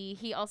Percy.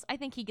 I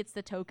think he gets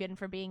the token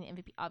for being the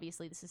MVP.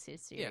 Obviously, this is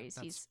his series.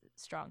 Yeah, he's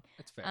strong.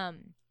 That's fair.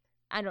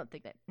 I don't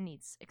think that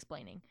needs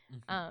explaining.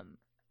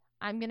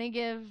 I'm gonna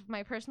give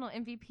my personal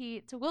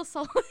MVP to Will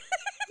Sullivan.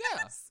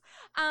 Yes.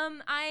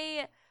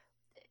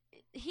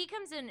 He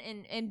comes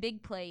in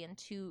big play in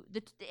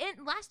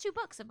last two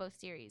books of both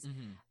series.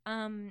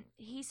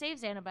 He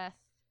saves Annabeth.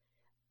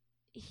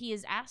 He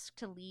is asked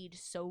to lead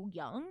so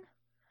young,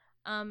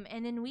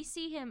 and then we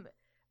see him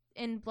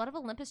in Blood of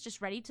Olympus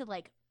just ready to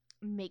like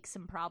make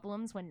some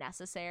problems when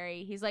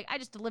necessary. He's like, I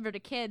just delivered a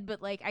kid,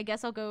 but like I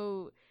guess I'll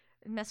go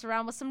mess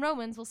around with some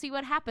Romans. We'll see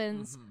what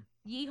happens.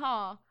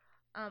 Yeehaw.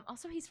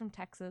 Also, he's from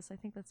Texas. I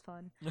think that's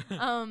fun.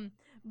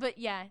 But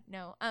yeah,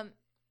 no.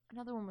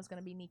 Another one was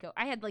gonna be Nico.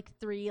 I had like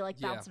three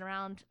bouncing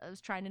around. I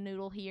was trying to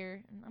noodle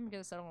here. I'm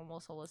gonna settle on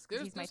Will Solis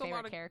because he's my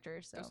favorite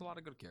character. So there's a lot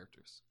of good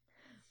characters.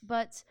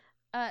 But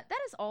that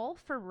is all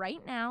for right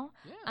now.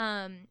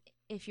 Yeah.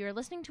 If you're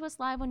listening to us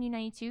live on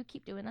U92,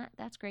 keep doing that.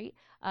 That's great.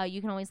 You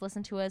can always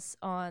listen to us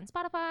on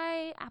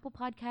Spotify, Apple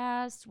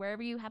Podcasts,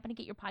 wherever you happen to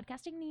get your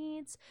podcasting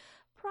needs.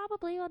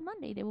 Probably on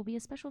Monday there will be a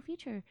special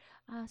feature,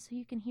 so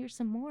you can hear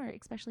some more,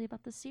 especially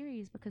about this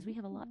series, because we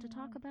have a lot to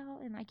talk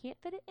about, and I can't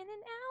fit it in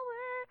an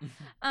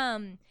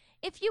hour.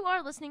 If you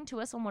are listening to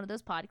us on one of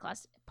those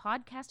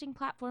podcasting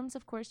platforms,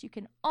 of course, you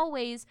can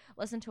always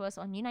listen to us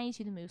on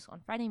U92 The Moose on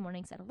Friday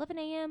mornings at 11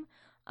 a.m.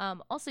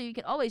 Also, you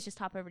can always just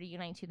hop over to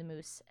U92 The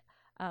Moose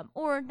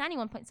or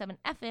 91.7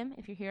 FM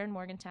if you're here in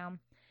Morgantown,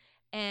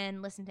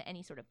 and listen to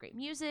any sort of great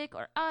music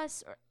or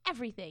us or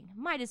everything.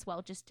 Might as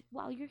well just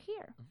while you're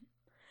here.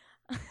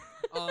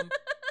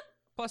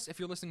 Plus, if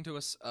you're listening to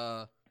us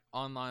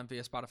online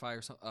via Spotify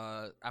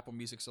or Apple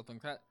Music, something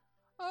like that,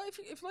 if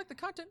you like the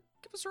content,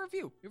 give us a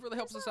review. It really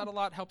helps us out a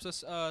lot. Helps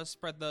us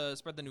spread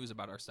the news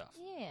about our stuff.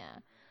 Yeah.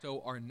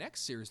 So our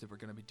next series that we're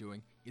going to be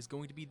doing is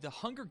going to be the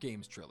Hunger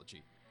Games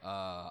trilogy.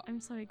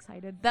 I'm so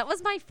excited. That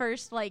was my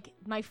first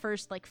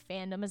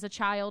fandom as a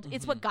child.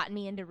 It's what got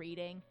me into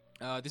reading.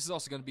 This is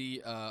also going to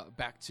be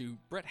back to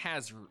Brett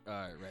has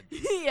read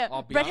this.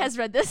 Yeah, Brett has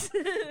read this.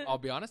 I'll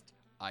be honest.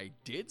 I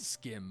did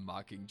skim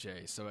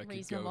Mockingjay so I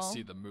could go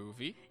see the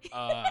movie.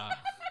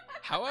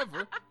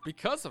 However,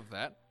 because of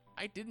that,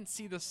 I didn't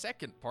see the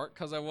second part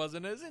because I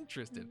wasn't as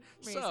interested.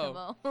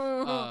 Reasonable.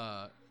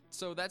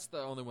 So that's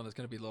the only one that's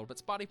going to be a little bit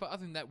spotty. But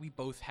other than that, we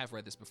both have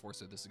read this before,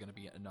 so this is going to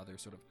be another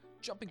sort of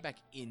jumping back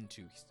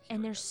into.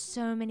 And there's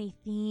so many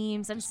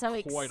themes. I'm so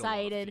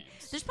excited.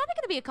 There's probably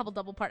going to be a couple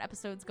double part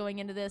episodes going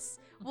into this.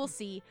 We'll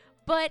see.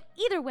 But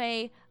either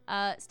way,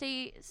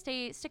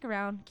 stick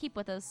around. Keep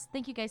with us.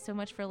 Thank you guys so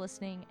much for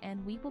listening,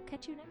 and we will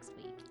catch you next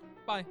week.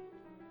 Bye.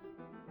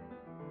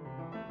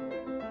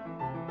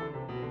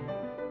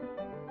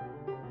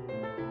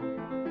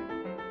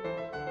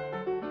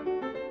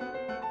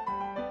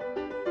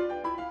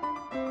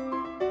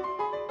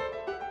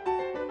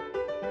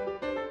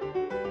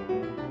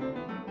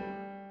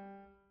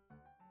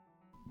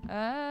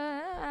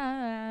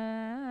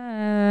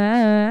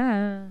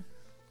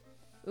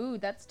 Ooh,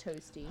 that's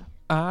toasty.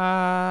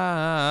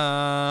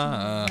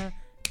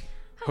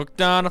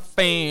 Hooked on a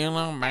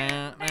feeling.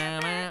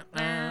 I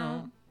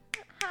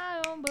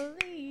don't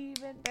believe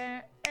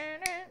it.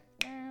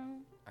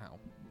 Ow.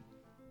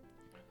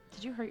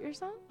 Did you hurt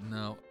yourself?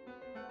 No.